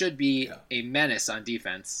kid should be a menace on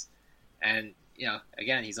defense. And,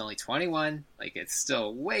 again, he's only 21. Like, it's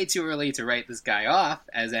still way too early to write this guy off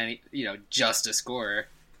as just a scorer.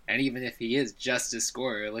 And even if he is just a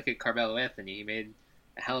scorer, look at Carmelo Anthony. He made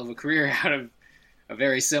a hell of a career out of a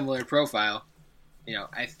very similar profile.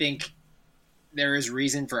 I think there is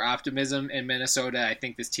reason for optimism in Minnesota. I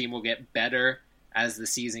think this team will get better as the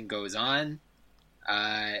season goes on.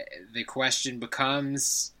 The question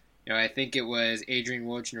becomes, I think it was Adrian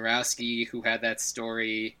Wojnarowski who had that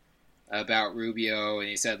story about Rubio, and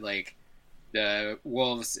he said, the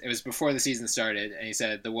Wolves, it was before the season started, and he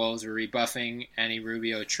said the Wolves were rebuffing any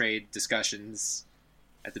Rubio trade discussions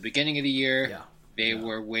at the beginning of the year. Yeah. They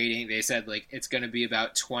were waiting. They said, it's going to be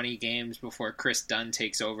about 20 games before Chris Dunn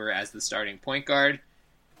takes over as the starting point guard.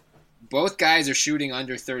 Both guys are shooting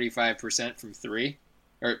under 35% from three.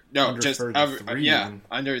 Or, no, under just, 33,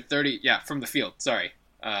 under 30, from the field, sorry.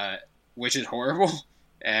 Which is horrible.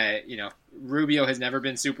 Rubio has never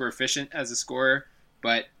been super efficient as a scorer,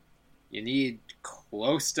 but you need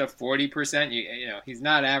close to 40%. He's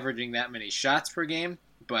not averaging that many shots per game,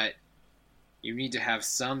 but you need to have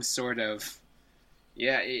some sort of...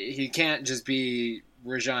 he can't just be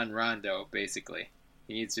Rajon Rondo, basically.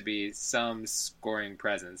 He needs to be some scoring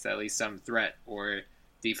presence, at least some threat, or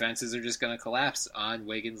defenses are just going to collapse on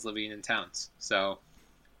Wiggins, Levine, and Towns. So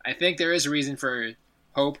I think there is a reason for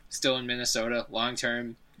hope still in Minnesota long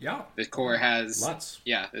term. Yeah. This core has lots.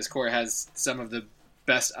 Yeah, this core has some of the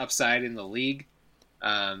best upside in the league.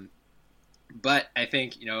 But I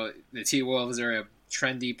think, the T-Wolves are a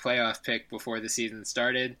trendy playoff pick before the season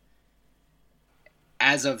started.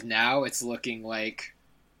 As of now, it's looking like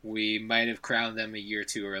we might have crowned them a year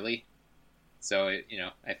too early. So,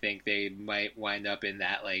 I think they might wind up in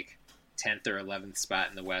that 10th or 11th spot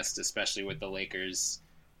in the West, especially with the Lakers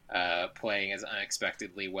playing as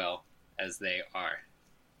unexpectedly well as they are.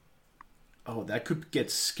 Oh, that could get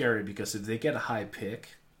scary because if they get a high pick,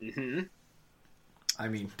 I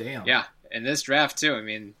mean, damn. Yeah, in this draft too. I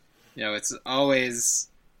mean, it's always...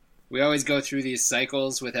 We always go through these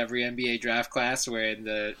cycles with every NBA draft class where in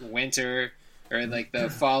the winter or in the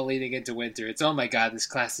fall leading into winter, it's, oh my God, this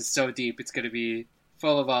class is so deep. It's going to be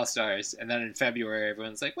full of all-stars. And then in February,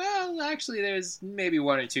 everyone's like, well, actually, there's maybe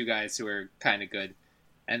one or two guys who are kind of good.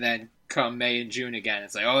 And then come May and June again,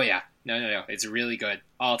 it's like, oh yeah, no, it's really good.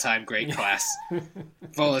 All-time great class.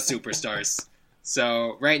 Full of superstars.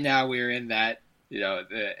 So right now we're in that,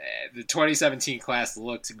 the 2017 class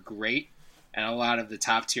looked great. And a lot of the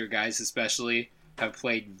top-tier guys especially have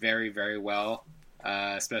played very, very well.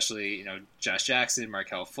 Especially, Josh Jackson,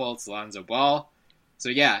 Markelle Fultz, Lonzo Ball. So,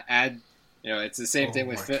 yeah, add, it's the same thing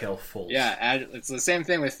with Markelle Fultz. Yeah, it's the same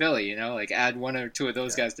thing with Philly, add one or two of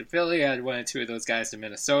those guys to Philly, add one or two of those guys to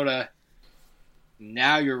Minnesota.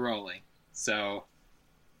 Now you're rolling. So,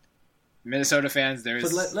 Minnesota fans, there's...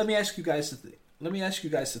 But let me ask you guys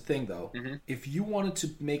the thing, though. Mm-hmm. If you wanted to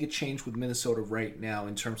make a change with Minnesota right now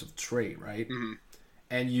in terms of trade, right? Mm-hmm.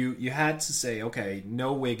 And you had to say, okay,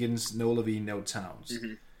 no Wiggins, no Levine, no Towns.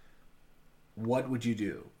 Mm-hmm. what would you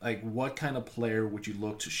do? Like, what kind of player would you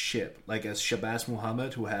look to ship? Like, as Shabazz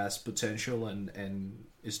Muhammad, who has potential and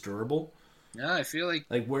is durable? No, I feel like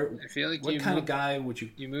what kind of guy would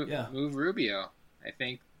you move Rubio? I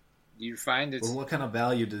think you find it's. Or what kind of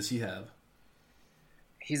value does he have?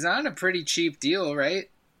 He's on a pretty cheap deal, right?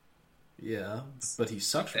 Yeah, but he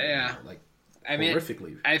sucks right now, like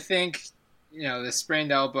horrifically. I think the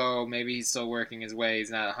sprained elbow. Maybe he's still working his way.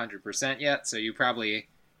 He's not 100% yet. So you probably,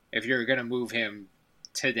 if you're going to move him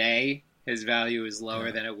today, his value is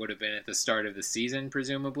lower than it would have been at the start of the season,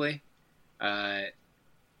 presumably. And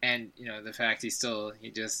the fact he's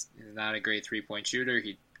not a great 3-point shooter.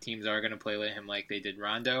 Teams are going to play him like they did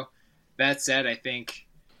Rondo. That said, I think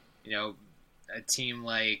a team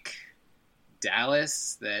like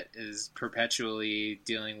Dallas that is perpetually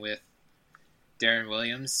dealing with Darren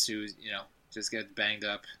Williams, who just gets banged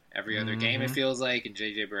up every other game, it feels like, and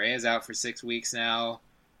JJ Barea is out for 6 weeks now.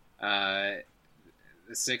 The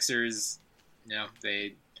Sixers,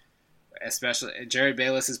 especially Jared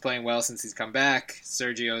Bayless is playing well since he's come back.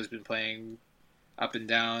 Sergio has been playing up and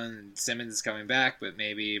down, and Simmons is coming back, but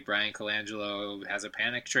maybe Brian Colangelo has a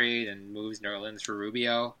panic trade and moves Nerlens for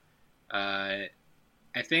Rubio. I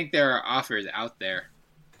think there are offers out there,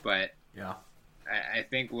 but I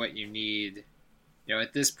think what you need,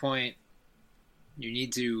 at this point, you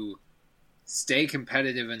need to stay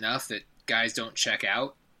competitive enough that guys don't check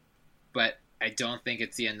out, but I don't think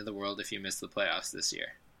it's the end of the world if you miss the playoffs this year,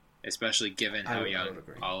 especially given how young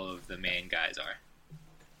all of the main guys are.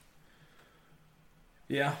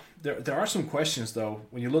 Yeah, there are some questions, though.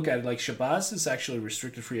 When you look at it, like, Shabazz is actually a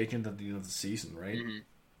restricted free agent at the end of the season, right? Mm-hmm.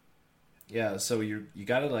 Yeah, so you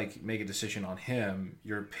got to, like, make a decision on him.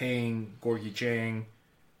 You're paying Gorgui Dieng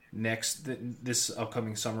this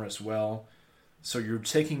upcoming summer as well. So you're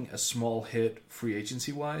taking a small hit free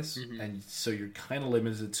agency-wise, and so you're kind of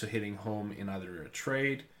limited to hitting home in either a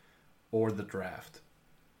trade or the draft.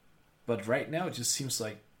 But right now, it just seems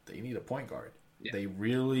like they need a point guard. Yeah. They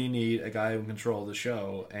really need a guy who can control the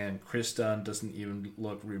show, and Chris Dunn doesn't even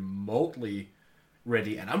look remotely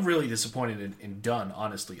ready. And I'm really disappointed in Dunn,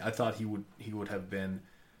 honestly. I thought he would have been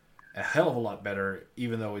a hell of a lot better,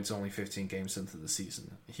 even though it's only 15 games into the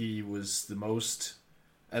season. He was the most,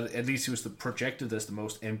 at least he was projected as the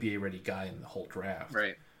most NBA-ready guy in the whole draft.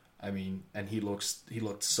 Right. I mean, and he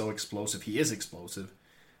looked so explosive. He is explosive.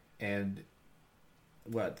 And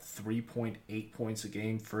 3.8 points a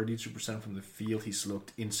game, 32% from the field. He's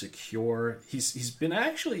looked insecure. He's been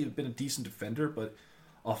a decent defender, but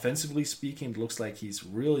offensively speaking, it looks like he's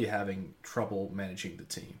really having trouble managing the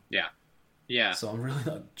team. Yeah. So I'm really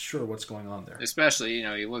not sure what's going on there. Especially,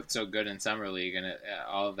 he looked so good in Summer League, and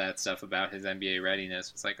all of that stuff about his NBA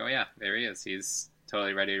readiness was like, oh yeah, there he is. He's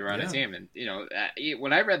totally ready to run a team. And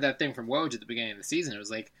when I read that thing from Woj at the beginning of the season, it was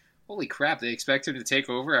like, holy crap, they expect him to take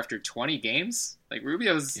over after 20 games? Like,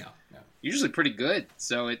 Rubio's usually pretty good.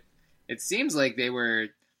 So it seems like they were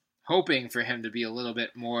hoping for him to be a little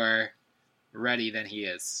bit more ready than he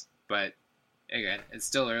is. But, again, it's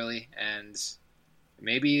still early, and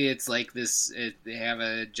maybe it's like this, they have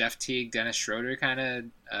a Jeff Teague, Dennis Schroeder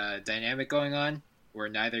kind of dynamic going on, where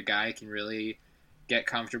neither guy can really get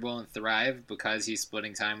comfortable and thrive because he's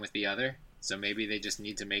splitting time with the other. So maybe they just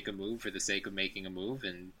need to make a move for the sake of making a move,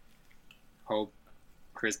 and hope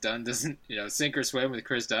Chris Dunn doesn't, sink or swim with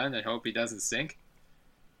Chris Dunn, and hope he doesn't sink.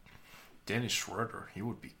 Dennis Schroeder, he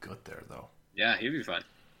would be good there, though. Yeah, he'd be fun.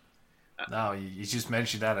 No, you just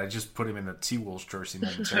mentioned that. I just put him in the T-Wolves jersey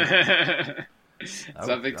momentarily.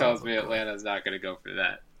 Something tells me Atlanta's not going to go for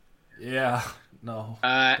that. Yeah, no,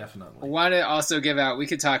 definitely. I want to also give out, we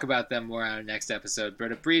could talk about them more on our next episode,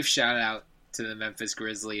 but a brief shout out to the Memphis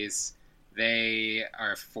Grizzlies. They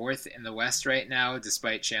are 4th in the West right now,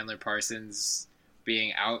 despite Chandler Parsons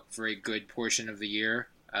being out for a good portion of the year,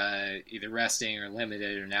 either resting or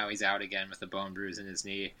limited, or now he's out again with a bone bruise in his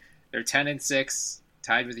knee. They're 10-6,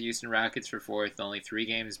 tied with the Houston Rockets for 4th, only 3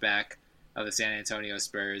 games back of the San Antonio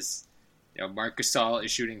Spurs. Marc Gasol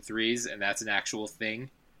is shooting threes, and that's an actual thing.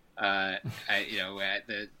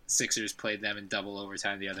 The Sixers played them in double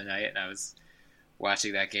overtime the other night, and I was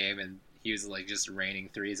watching that game, and he was like just raining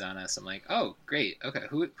threes on us. I'm like, oh, great. Okay,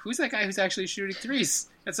 who's that guy who's actually shooting threes?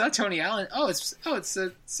 It's not Tony Allen. Oh, it's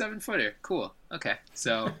a 7-footer. Cool. Okay,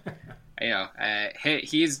 so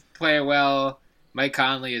he's playing well. Mike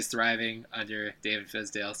Conley is thriving under David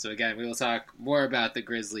Fizdale. So again, we will talk more about the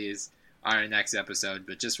Grizzlies on our next episode,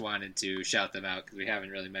 but just wanted to shout them out because we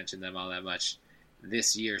haven't really mentioned them all that much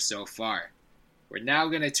this year so far. We're now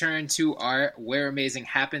going to turn to our Where Amazing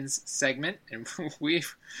Happens segment, and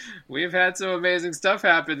we've had some amazing stuff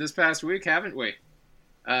happen this past week, haven't we?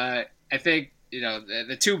 I think,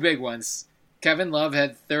 the two big ones, Kevin Love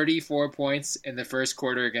had 34 points in the first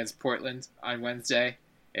quarter against Portland on Wednesday.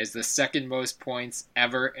 It is the second most points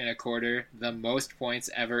ever in a quarter, the most points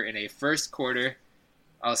ever in a first quarter.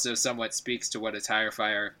 Also somewhat speaks to what a tire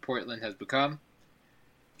fire Portland has become.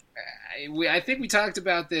 I think we talked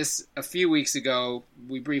about this a few weeks ago.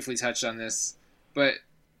 We briefly touched on this. But,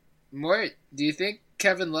 Mort, do you think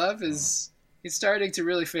Kevin Love he's starting to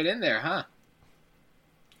really fit in there, huh?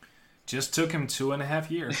 Just took him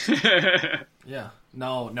 2.5 years. Yeah.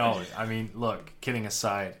 No. I mean, look, kidding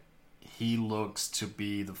aside, he looks to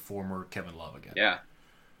be the former Kevin Love again. Yeah.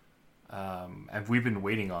 And we've been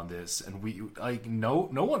waiting on this, and no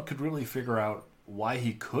one could really figure out why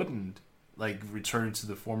he couldn't return to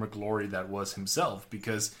the former glory that was himself,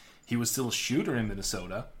 because he was still a shooter in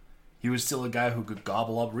Minnesota. He was still a guy who could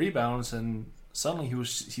gobble up rebounds, and suddenly he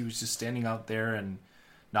was just standing out there and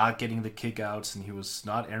not getting the kickouts, and he was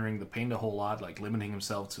not entering the paint a whole lot, limiting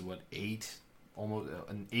himself to 8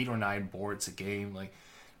 or 9 boards a game.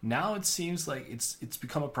 Now it seems like it's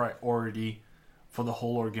become a priority for the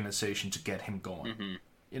whole organization to get him going.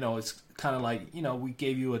 Mm-hmm. It's kind of we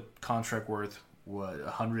gave you a contract worth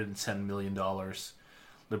 $110 million.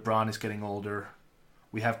 LeBron is getting older.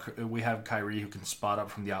 We have Kyrie who can spot up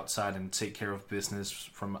from the outside and take care of business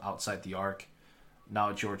from outside the arc. Now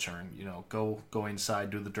it's your turn. Go inside,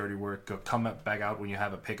 do the dirty work, come back out when you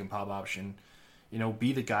have a pick and pop option.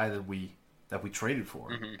 Be the guy that we traded for,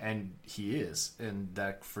 mm-hmm. and he is. And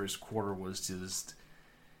that first quarter was just.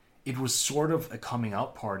 It was sort of a coming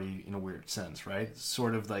out party in a weird sense, right?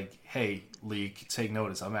 Sort of hey, league, take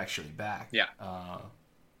notice, I'm actually back. Yeah.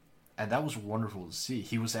 And that was wonderful to see.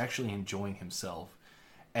 He was actually enjoying himself.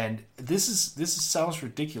 And this sounds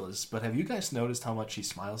ridiculous, but have you guys noticed how much he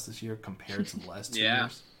smiles this year compared to the last 2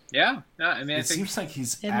 years? Yeah. No, I mean, it seems like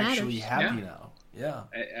he's actually happy now. Yeah.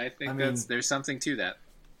 I think there's something to that.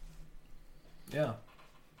 Yeah.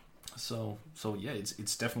 So yeah,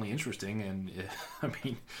 it's definitely interesting, and I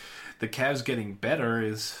mean, the Cavs getting better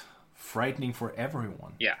is frightening for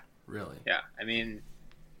everyone. Yeah, really. Yeah, I mean,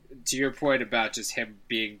 to your point about just him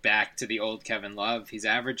being back to the old Kevin Love, he's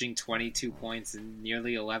averaging 22 points and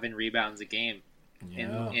nearly 11 rebounds a game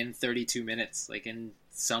in 32 minutes, in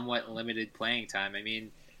somewhat limited playing time. I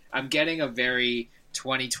mean, I'm getting a very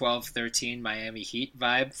 2012-13 Miami Heat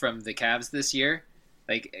vibe from the Cavs this year.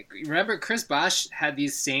 Remember, Chris Bosh had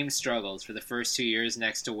these same struggles for the first 2 years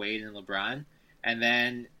next to Wade and LeBron, and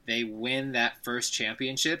then they win that first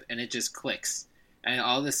championship, and it just clicks. And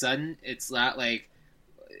all of a sudden, it's not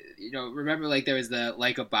remember there was the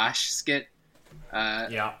Like a Bosh skit?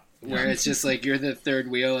 Yeah. Where it's just you're the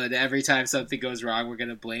third wheel, and every time something goes wrong, we're going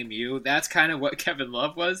to blame you. That's kind of what Kevin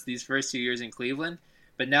Love was these first 2 years in Cleveland.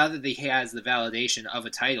 But now that he has the validation of a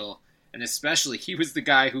title, and especially he was the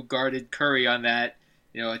guy who guarded Curry on that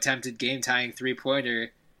attempted game-tying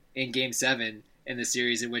three-pointer in Game 7 in the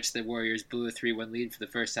series in which the Warriors blew a 3-1 lead for the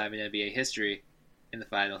first time in NBA history in the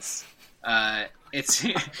finals. It's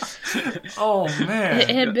oh man, it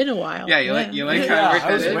had been a while. Yeah, you like how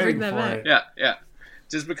I worked bring that back. Yeah.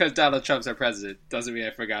 Just because Donald Trump's our president doesn't mean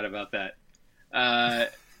I forgot about that.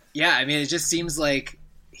 Yeah, I mean, it just seems like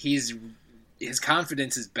his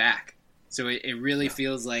confidence is back. So it really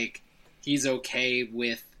feels like he's okay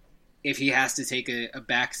with. If he has to take a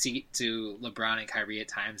back seat to LeBron and Kyrie at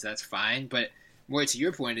times, that's fine. But more to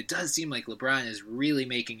your point, it does seem like LeBron is really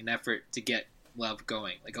making an effort to get Love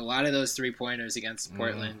going. A lot of those three-pointers against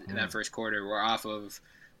Portland in that first quarter were off of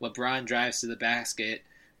LeBron drives to the basket,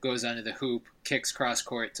 goes under the hoop, kicks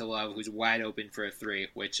cross-court to Love, who's wide open for a three,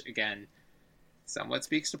 which, again, somewhat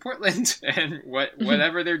speaks to Portland and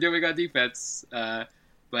whatever they're doing on defense.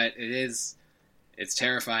 But it's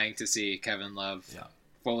terrifying to see Kevin Love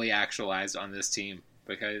fully actualized on this team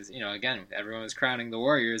because, again, everyone was crowning the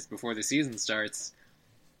Warriors before the season starts.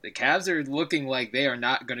 The Cavs are looking like they are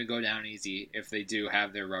not going to go down easy if they do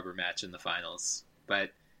have their rubber match in the finals.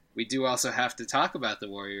 But we do also have to talk about the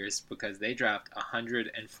Warriors because they dropped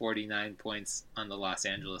 149 points on the Los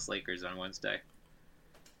Angeles Lakers on Wednesday.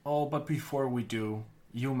 Oh, but before we do,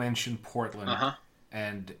 you mentioned Portland. Uh-huh.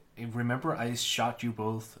 And remember I shot you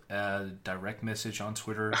both a direct message on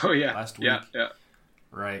Twitter last week? Yeah.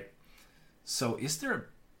 Right. So is there a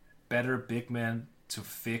better big man to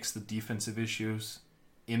fix the defensive issues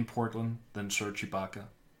in Portland than Serge Ibaka?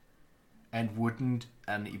 And wouldn't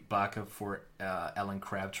an Ibaka for Allen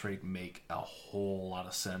Crabbe trade make a whole lot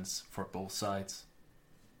of sense for both sides?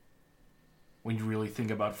 When you really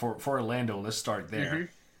think about for Orlando, let's start there. Mm-hmm.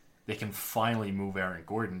 They can finally move Aaron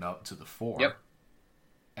Gordon up to the 4. Yep.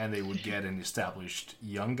 And they would get an established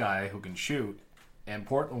young guy who can shoot. And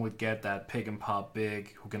Portland would get that pick and pop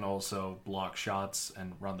big who can also block shots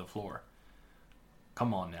and run the floor.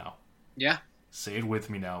 Come on now. Yeah. Say it with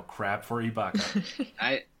me now. Crab for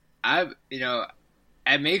Ibaka.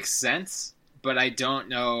 It makes sense, but I don't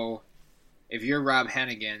know if you're Rob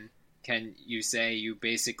Hennigan, can you say you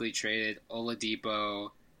basically traded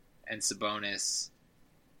Oladipo and Sabonis?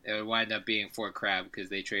 It would wind up being for Crab because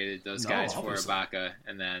they traded those guys obviously. for Ibaka,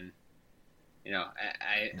 and then,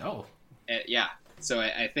 No. Yeah. So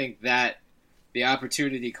I think that the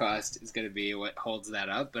opportunity cost is going to be what holds that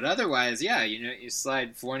up. But otherwise, yeah, you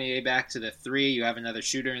slide Fournier back to the 3. You have another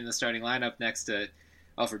shooter in the starting lineup next to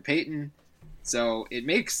Elfrid Payton. So it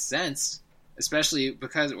makes sense, especially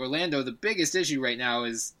because Orlando, the biggest issue right now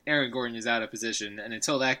is Aaron Gordon is out of position. And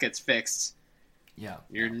until that gets fixed,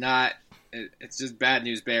 you're not – it's just bad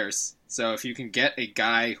news bears. So if you can get a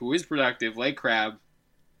guy who is productive like Crab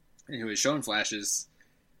and who has shown flashes –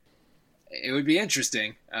 it would be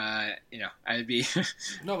interesting. I'd be...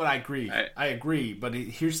 No, but I agree. I agree. But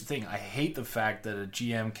here's the thing. I hate the fact that a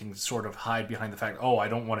GM can sort of hide behind the fact, I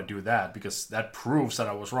don't want to do that because that proves that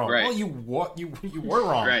I was wrong. Right. Well, you were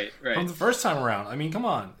wrong. Right. From the first time around. I mean, come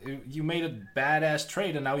on. You made a badass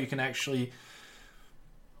trade, and now you can actually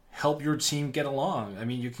help your team get along. I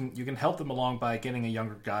mean, you can help them along by getting a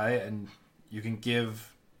younger guy, and you can give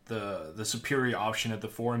the superior option at the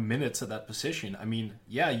 4 minutes at that position. I mean,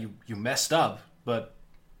 yeah, you messed up, but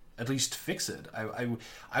at least fix it.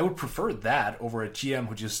 I would prefer that over a GM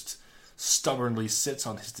who just stubbornly sits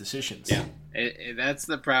on his decisions. Yeah, that's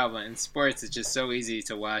the problem. In sports, it's just so easy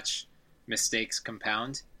to watch mistakes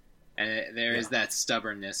compound, and there is that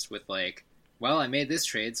stubbornness with I made this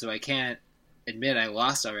trade, so I can't admit I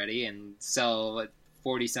lost already and sell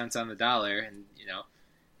 40 cents on the dollar and,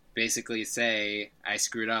 basically say I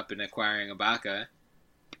screwed up in acquiring Ibaka.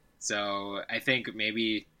 So I think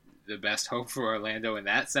maybe the best hope for Orlando in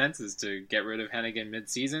that sense is to get rid of Hennigan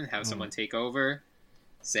mid-season, have someone take over,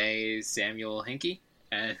 say Samuel Hinkie,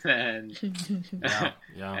 and then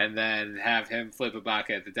and then have him flip Ibaka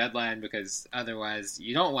at the deadline, because otherwise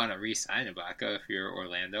you don't want to re-sign Ibaka if you're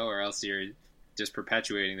Orlando, or else you're just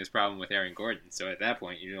perpetuating this problem with Aaron Gordon. So at that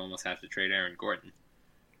point you almost have to trade Aaron Gordon.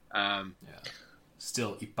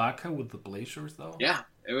 Still, Ibaka with the Blazers, though? Yeah,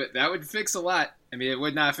 that would fix a lot. I mean, it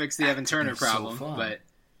would not fix the Evan Turner problem, but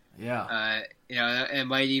it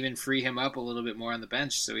might even free him up a little bit more on the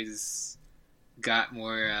bench, so he's got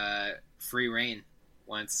more free reign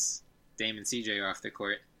once Dame and CJ are off the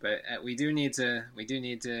court. But we do need to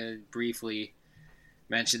briefly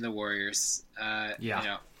mention the Warriors.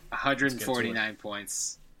 149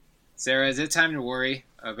 points. Sarah, is it time to worry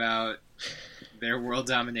about their world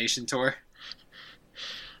domination tour?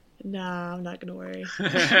 Nah, I'm not going to worry.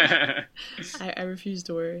 I refuse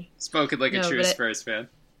to worry. Spoken like a true Spurs fan.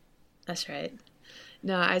 That's right.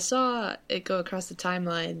 No, I saw it go across the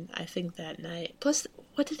timeline, I think, that night. Plus,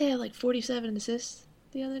 what did they have, 47 assists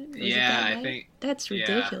the other night? I think. That's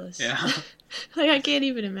ridiculous. Yeah. I can't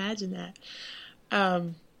even imagine that.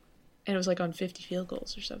 And it was, on 50 field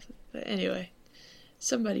goals or something. But anyway,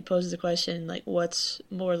 somebody poses the question, what's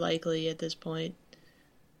more likely at this point?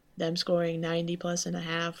 Them scoring 90 plus and a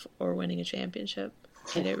half or winning a championship.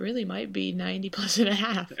 And it really might be 90 plus and a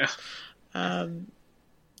half. Yeah.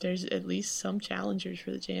 There's at least some challengers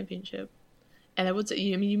for the championship. And I would say,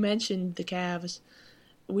 you mentioned the Cavs.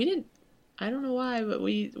 I don't know why, but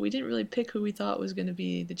we didn't really pick who we thought was going to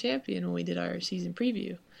be the champion when we did our season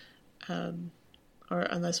preview. Or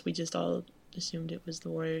unless we just all assumed it was the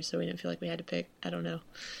Warriors, so we didn't feel like we had to pick. I don't know.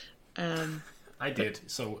 I did,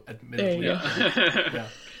 so admittedly. There you go. Yeah.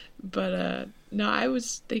 But no, I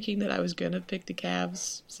was thinking that I was going to pick the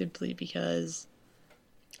Cavs simply because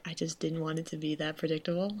I just didn't want it to be that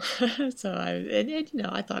predictable. So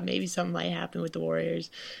I thought maybe something might happen with the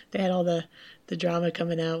Warriors. They had all the drama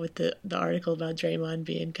coming out with the article about Draymond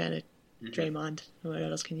being kind of Draymond. What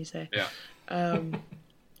else can you say? Yeah.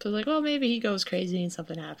 So maybe he goes crazy and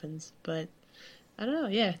something happens. But I don't know.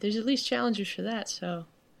 Yeah, there's at least challengers for that. So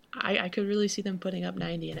I could really see them putting up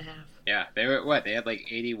 90 and a half. Yeah, they were They had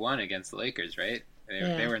 81 against the Lakers, right?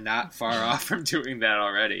 They were not far off from doing that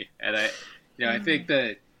already. And I think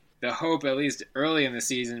the hope, at least early in the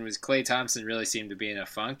season, was Klay Thompson really seemed to be in a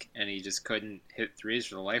funk, and he just couldn't hit threes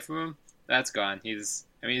for the life of him. That's gone. He's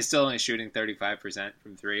still only shooting 35%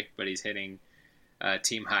 from three, but he's hitting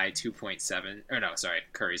team high 2.7. Or no, sorry,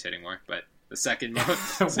 Curry's hitting more, but the second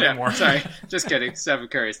most. More. Sorry, just kidding. Stephen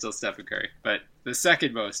Curry is still Stephen Curry, but the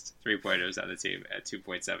second most 3-pointers on the team at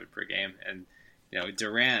 2.7 per game. And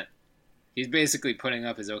Durant, he's basically putting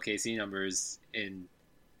up his OKC numbers in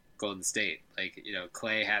Golden State.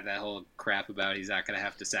 Klay had that whole crap about he's not going to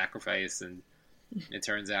have to sacrifice, and it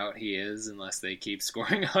turns out he is, unless they keep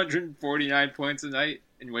scoring 149 points a night,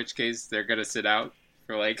 in which case they're going to sit out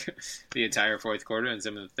for like the entire fourth quarter and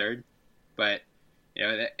some of the third. But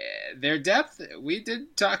their depth, we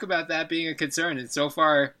did talk about that being a concern, and so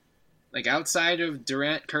far, like outside of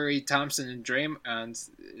Durant, Curry, Thompson, and Draymond,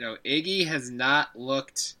 Iggy has not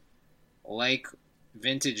looked like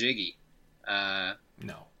vintage Iggy.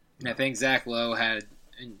 No. I think Zach Lowe had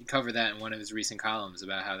covered that in one of his recent columns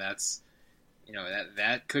about how that's,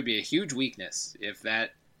 that could be a huge weakness if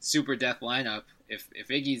that super depth lineup, if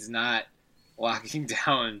Iggy's not locking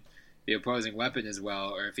down the opposing weapon as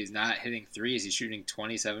well, or if he's not hitting threes, he's shooting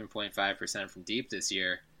 27.5% from deep this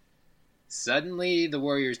year. Suddenly, the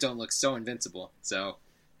Warriors don't look so invincible. So,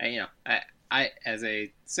 I as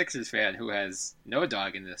a Sixers fan who has no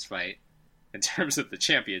dog in this fight in terms of the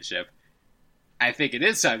championship, I think it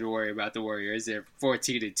is time to worry about the Warriors. They're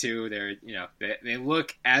 14-2. They're, they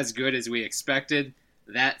look as good as we expected.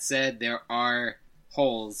 That said, there are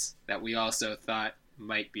holes that we also thought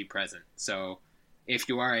might be present. So, if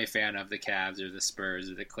you are a fan of the Cavs or the Spurs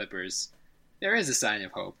or the Clippers, there is a sign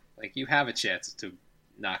of hope. Like, you have a chance to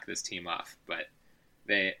knock this team off, but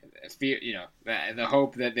they feel, the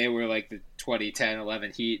hope that they were like the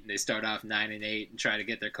 2010-11 Heat and they start off 9-8 and try to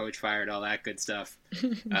get their coach fired, all that good stuff,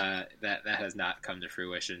 that has not come to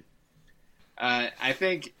fruition. I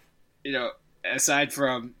think, aside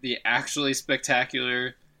from the actually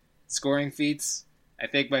spectacular scoring feats, I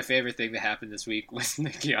think my favorite thing that happened this week was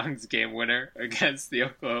Nick Young's game winner against the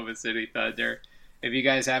Oklahoma City Thunder. If you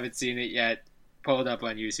guys haven't seen it yet, pull it up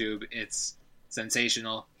on YouTube. It's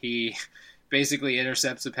sensational. He basically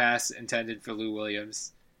intercepts a pass intended for Lou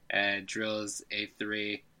Williams and drills a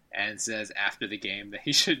three and says after the game that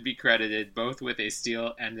he should be credited both with a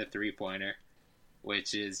steal and a three-pointer,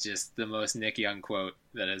 which is just the most Nick Young quote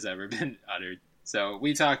that has ever been uttered. So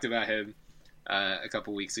we talked about him a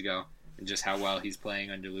couple weeks ago and just how well he's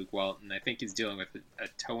playing under Luke Walton. I think he's dealing with a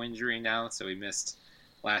toe injury now, so he missed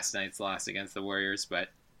last night's loss against the Warriors, but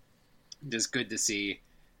just good to see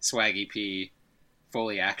Swaggy P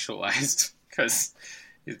fully actualized because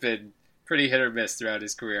he's been pretty hit or miss throughout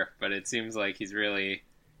his career, but it seems like he's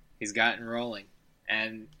gotten rolling.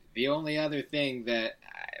 And the only other thing that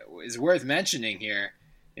is worth mentioning here,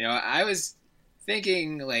 I was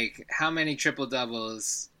thinking like how many triple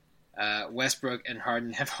doubles Westbrook and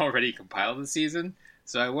Harden have already compiled this season.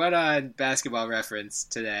 So I went on Basketball Reference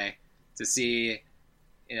today to see,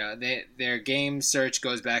 their game search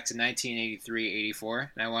goes back to 1983-84,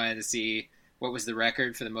 and I wanted to see what was the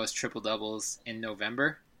record for the most triple doubles in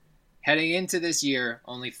November. Heading into this year,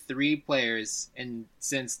 only 3 players in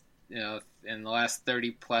the last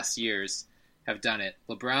 30 plus years have done it.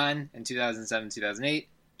 LeBron in 2007-2008,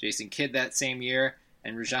 Jason Kidd that same year,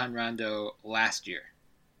 and Rajon Rondo last year.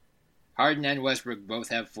 Harden and Westbrook both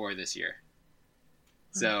have 4 this year.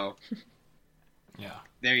 So, yeah,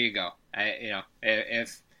 there you go.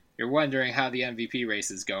 If you're wondering how the MVP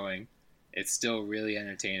race is going, it's still really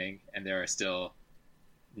entertaining, and there are still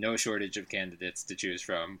no shortage of candidates to choose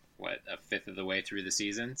from, a fifth of the way through the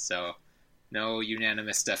season. So, no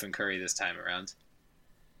unanimous Stephen Curry this time around.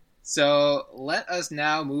 So, let us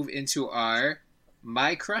now move into our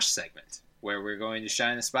My Crush segment, where we're going to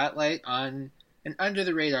shine a spotlight on an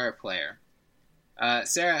under-the-radar player.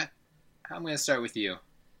 Sarah, I'm going to start with you.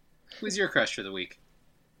 Who's your crush for the week?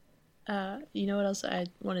 You know what else I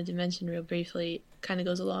wanted to mention real briefly? Kind of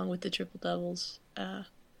goes along with the triple-doubles.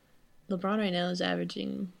 LeBron right now is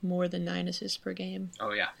averaging more than 9 assists per game.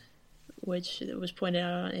 Oh, yeah. Which was pointed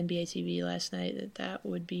out on NBA TV last night that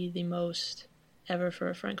would be the most ever for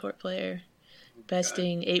a frontcourt player.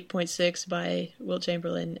 Besting 8.6 by Wilt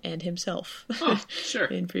Chamberlain and himself sure.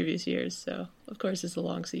 in previous years. So, of course, it's a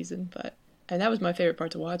long season. And that was my favorite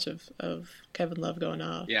part to watch of Kevin Love going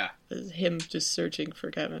off. Yeah. Was him just searching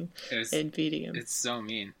for Kevin and beating him. It's so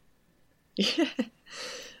mean. Yeah.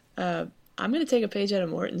 I'm going to take a page out of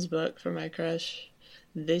Morton's book for my crush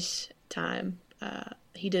this time.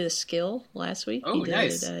 He did a skill last week. Oh, he did,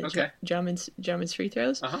 nice. Okay. Drummond's free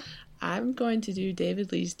throws. Uh-huh. I'm going to do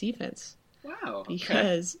David Lee's defense. Wow. Okay.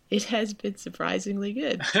 Because it has been surprisingly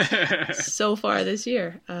good so far this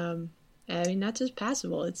year. Not just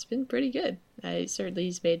passable. It's been pretty good. Certainly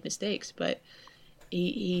he's made mistakes, but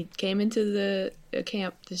he came into the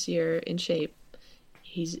camp this year in shape.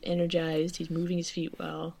 He's energized. He's moving his feet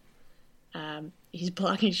well. He's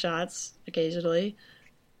blocking shots occasionally.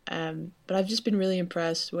 But I've just been really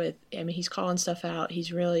impressed with, he's calling stuff out.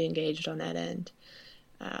 He's really engaged on that end.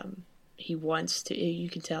 He wants to, you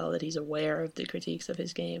can tell that he's aware of the critiques of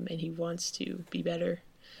his game and he wants to be better.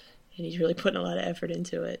 And he's really putting a lot of effort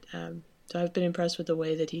into it. So I've been impressed with the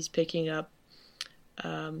way that he's picking up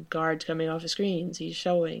guards coming off of screens. He's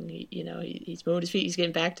showing, he's moving his feet. He's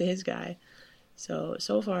getting back to his guy.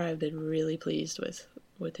 So far I've been really pleased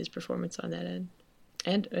with his performance on that end.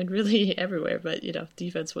 And really everywhere, but,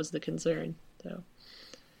 defense was the concern. So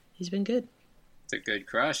he's been good. It's a good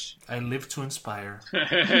crush. I live to inspire.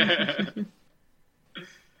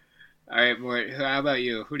 All right, Mort, how about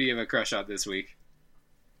you? Who do you have a crush on this week?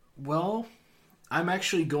 Well, I'm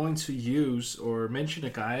actually going to use or mention a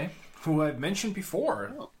guy who I've mentioned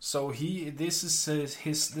before. Oh. So this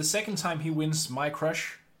is the second time he wins my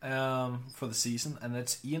crush for the season, and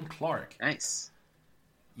that's Ian Clark. Nice.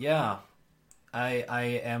 Yeah,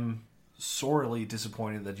 I am sorely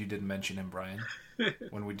disappointed that you didn't mention him, Brian,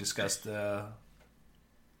 when we discussed the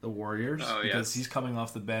Warriors, because he's coming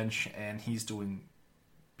off the bench and he's doing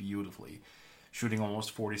beautifully, shooting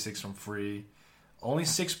almost 46 from free, only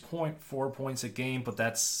 6.4 points a game, but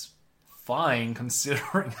that's fine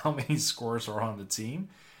considering how many scores are on the team.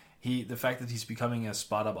 The fact that he's becoming a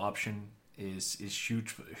spot up option is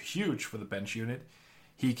huge for the bench unit.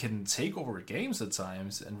 He can take over games at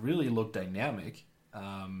times and really look dynamic.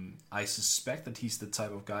 I suspect that he's the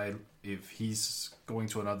type of guy, if he's going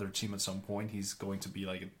to another team at some point, he's going to be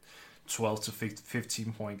like a 12 to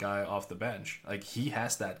 15 point guy off the bench. Like, he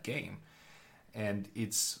has that game. And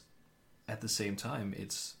it's, at the same time,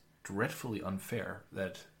 it's dreadfully unfair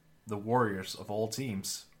that the Warriors of all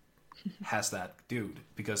teams has that dude,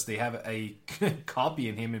 because they have a copy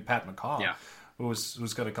in him in Pat McCaw, who's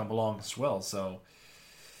going to come along as well. So,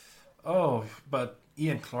 but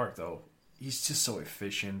Ian Clark, though, he's just so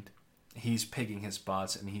efficient. He's picking his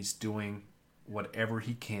spots and he's doing whatever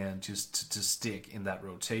he can just to stick in that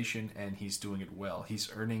rotation, and he's doing it well. He's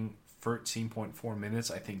earning 13.4 minutes.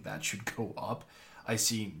 I think that should go up. I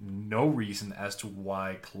see no reason as to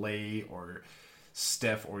why Clay or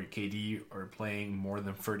Steph or KD are playing more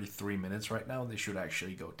than 33 minutes right now. They should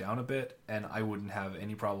actually go down a bit, and I wouldn't have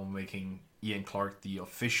any problem making Ian Clark the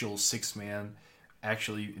official sixth man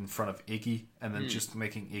actually in front of Iggy, and then just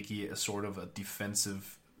making Iggy a sort of a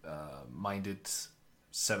defensive minded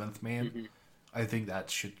seventh man. Mm-hmm. I think that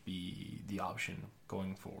should be the option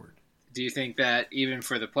going forward. Do you think that even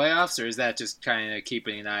for the playoffs, or is that just kind of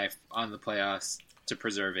keeping an eye on the playoffs to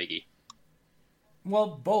preserve Iggy?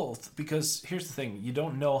 Well, both, because here's the thing. You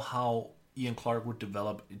don't know how Ian Clark would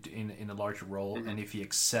develop in a larger role, and if he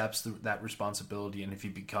accepts that responsibility, and if he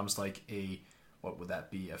becomes like a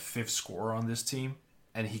fifth scorer on this team,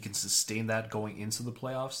 and he can sustain that going into the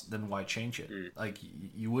playoffs, then why change it? Like,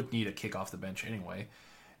 you would need a kick off the bench anyway,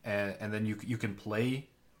 and then you can play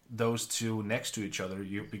those two next to each other,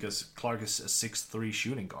 because Clark is a 6'3"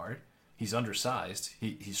 shooting guard. He's undersized.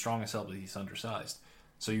 He's strong as hell, but he's undersized.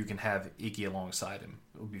 So you can have Iggy alongside him.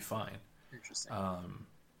 It would be fine. Interesting.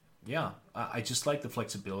 I just like the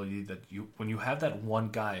flexibility that when you have that one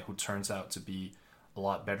guy who turns out to be a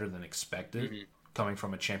lot better than expected, coming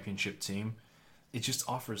from a championship team, it just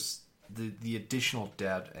offers the additional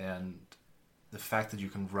depth and the fact that you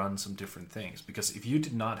can run some different things. Because if you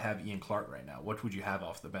did not have Ian Clark right now, what would you have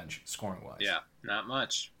off the bench scoring-wise? Yeah, not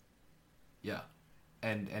much. Yeah.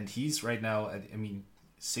 And he's right now, I mean,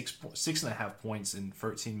 6.5 points in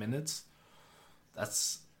 13 minutes.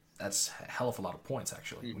 That's a hell of a lot of points,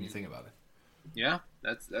 actually, when you think about it. Yeah,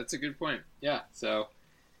 that's a good point. Yeah, so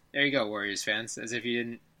there you go, Warriors fans. As if you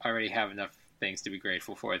didn't already have enough things to be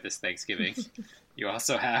grateful for this Thanksgiving. You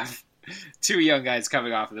also have two young guys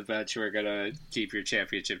coming off of the bench who are going to keep your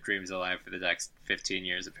championship dreams alive for the next 15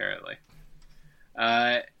 years, apparently.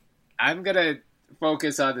 I'm going to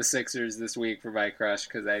focus on the Sixers this week for my crush,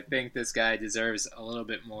 because I think this guy deserves a little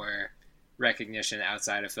bit more recognition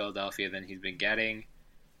outside of Philadelphia than he's been getting.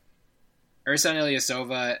 Ersan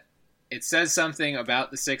Ilyasova, it says something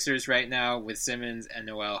about the Sixers right now with Simmons and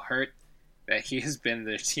Noel hurt that he has been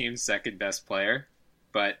their team's second best player.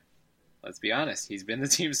 But let's be honest, he's been the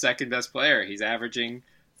team's second best player. He's averaging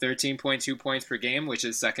 13.2 points per game, which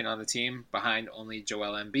is second on the team behind only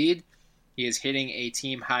Joel Embiid. He is hitting a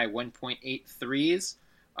team-high 1.8 threes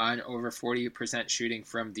on over 40% shooting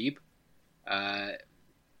from deep.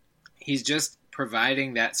 He's just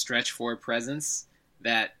providing that stretch four presence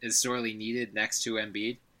that is sorely needed next to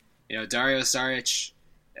Embiid. You know, Dario Saric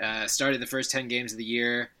started the first 10 games of the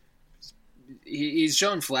year. He's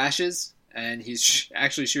shown flashes, and he's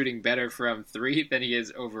actually shooting better from three than he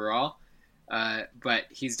is overall. But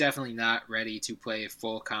he's definitely not ready to play a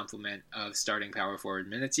full complement of starting power forward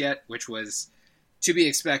minutes yet, which was to be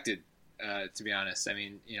expected, to be honest. I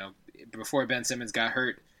mean, you know, before Ben Simmons got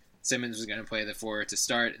hurt, Simmons was going to play the four to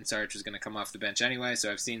start, and Sarge was going to come off the bench anyway.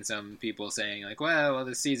 So I've seen some people saying, like, well,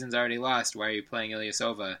 the season's already lost. Why are you playing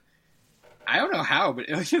Ilyasova? I don't know how, but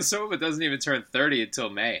Ilyasova doesn't even turn 30 until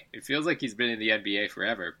May. It feels like he's been in the NBA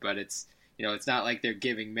forever, but it's it's not like they're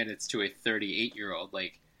giving minutes to a 38-year-old.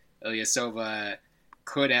 Like, Ilyasova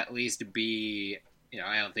could at least be,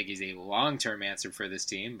 I don't think he's a long-term answer for this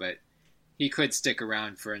team, but he could stick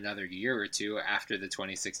around for another year or two after the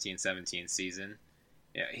 2016-17 season.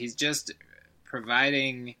 He's just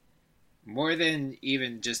providing more than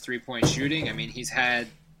even just three-point shooting. I mean, he's had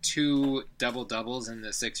 2 double-doubles in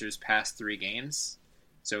the Sixers' past 3 games,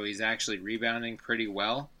 so he's actually rebounding pretty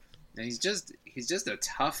well. And he's just a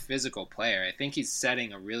tough physical player. I think he's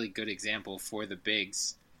setting a really good example for the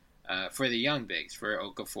bigs, for the young bigs, for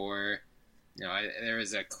Okafor. There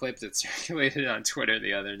was a clip that circulated on Twitter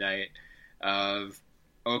the other night of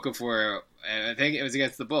Okafor. I think it was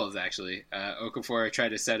against the Bulls, actually. Okafor tried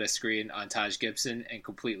to set a screen on Taj Gibson and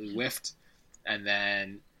completely whiffed, and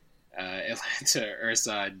then it led to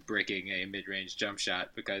Ersan bricking a mid-range jump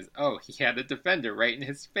shot because, he had a defender right in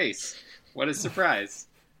his face. What a surprise.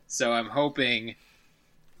 So I'm hoping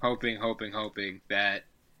that,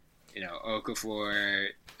 Okafor,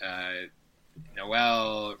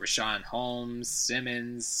 Noel, Rashawn Holmes,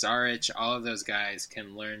 Simmons, Saric, all of those guys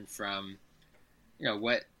can learn from,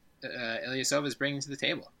 what Ilyasova is bringing to the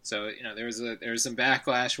table. So, there was some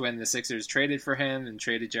backlash when the Sixers traded for him and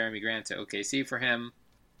traded Jeremy Grant to OKC for him.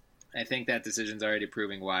 I think that decision's already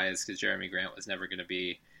proving wise because Jeremy Grant was never going to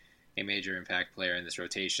be a major impact player in this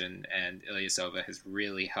rotation, and Ilyasova has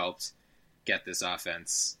really helped get this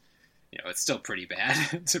offense. It's still pretty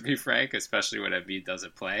bad, to be frank, especially when Embiid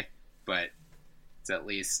doesn't play, but it's at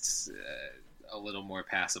least a little more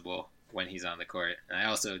passable when he's on the court. And I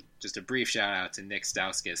also, just a brief shout out to Nick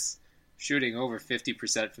Stauskas, shooting over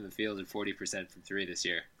 50% from the field and 40% from 3 this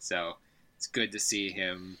year. So it's good to see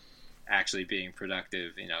him actually being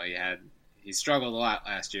productive. He struggled a lot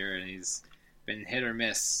last year, and he's been hit or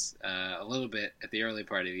miss a little bit at the early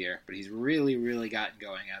part of the year, but he's really, really gotten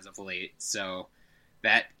going as of late. So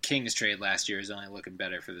that Kings trade last year is only looking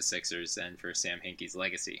better for the Sixers and for Sam Hinkie's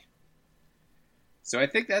legacy. So I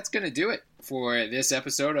think that's going to do it for this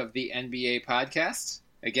episode of the NBA podcast.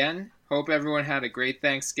 Again, hope everyone had a great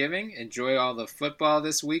Thanksgiving. Enjoy all the football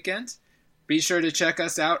this weekend. Be sure to check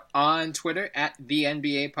us out on Twitter at the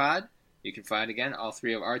NBA Pod. You can find, again, all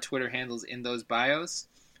 3 of our Twitter handles in those bios.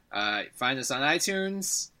 Find us on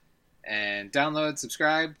iTunes and download,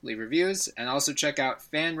 subscribe, leave reviews, and also check out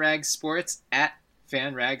FanRag Sports at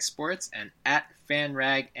FanRag Sports and at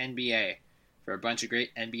FanRag NBA for a bunch of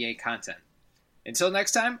great NBA content. Until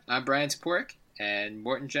next time, I'm Bryan Toporek and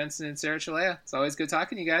Morten Jensen and Sarah Cilea. It's always good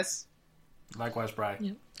talking to you guys. Likewise, Brian.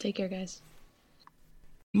 Yep. Take care, guys.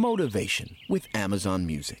 Motivation with Amazon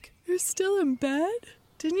Music. You're still in bed?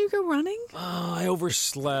 Didn't you go running? Oh, I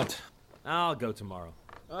overslept. I'll go tomorrow.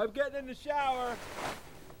 I'm getting in the shower.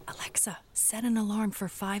 Alexa, set an alarm for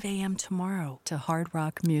 5 a.m. tomorrow to Hard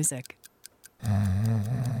Rock Music.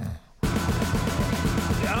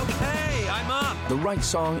 Okay, I'm up. The right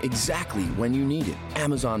song exactly when you need it.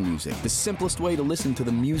 Amazon Music, the simplest way to listen to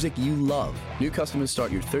the music you love. New customers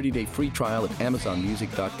start your 30-day free trial at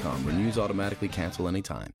amazonmusic.com. Renews automatically, cancel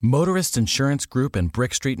anytime. Motorist Insurance Group and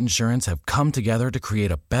Brick Street Insurance have come together to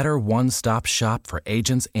create a better one-stop shop for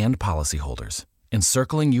agents and policyholders,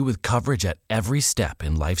 encircling you with coverage at every step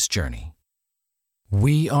in life's journey.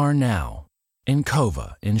 We are now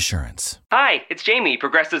Encova Insurance. Hi, it's Jamie,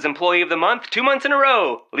 Progressive's Employee of the Month, 2 months in a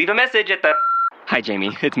row. Leave a message at the... Hi,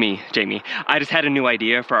 Jamie. It's me, Jamie. I just had a new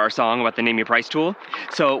idea for our song about the Name Your Price tool.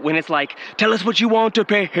 So when it's like, tell us what you want to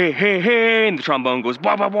pay, hey, hey, hey, and the trombone goes,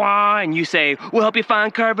 blah, blah, blah, and you say, we'll help you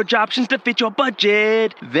find coverage options to fit your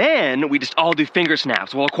budget. Then we just all do finger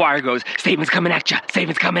snaps while a choir goes, savings coming at ya,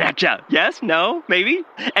 savings coming at ya. Yes? No? Maybe?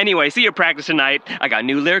 Anyway, see your practice tonight. I got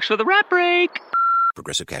new lyrics for the rap break.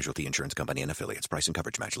 Progressive Casualty Insurance Company and Affiliates. Price and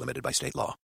coverage match limited by state law.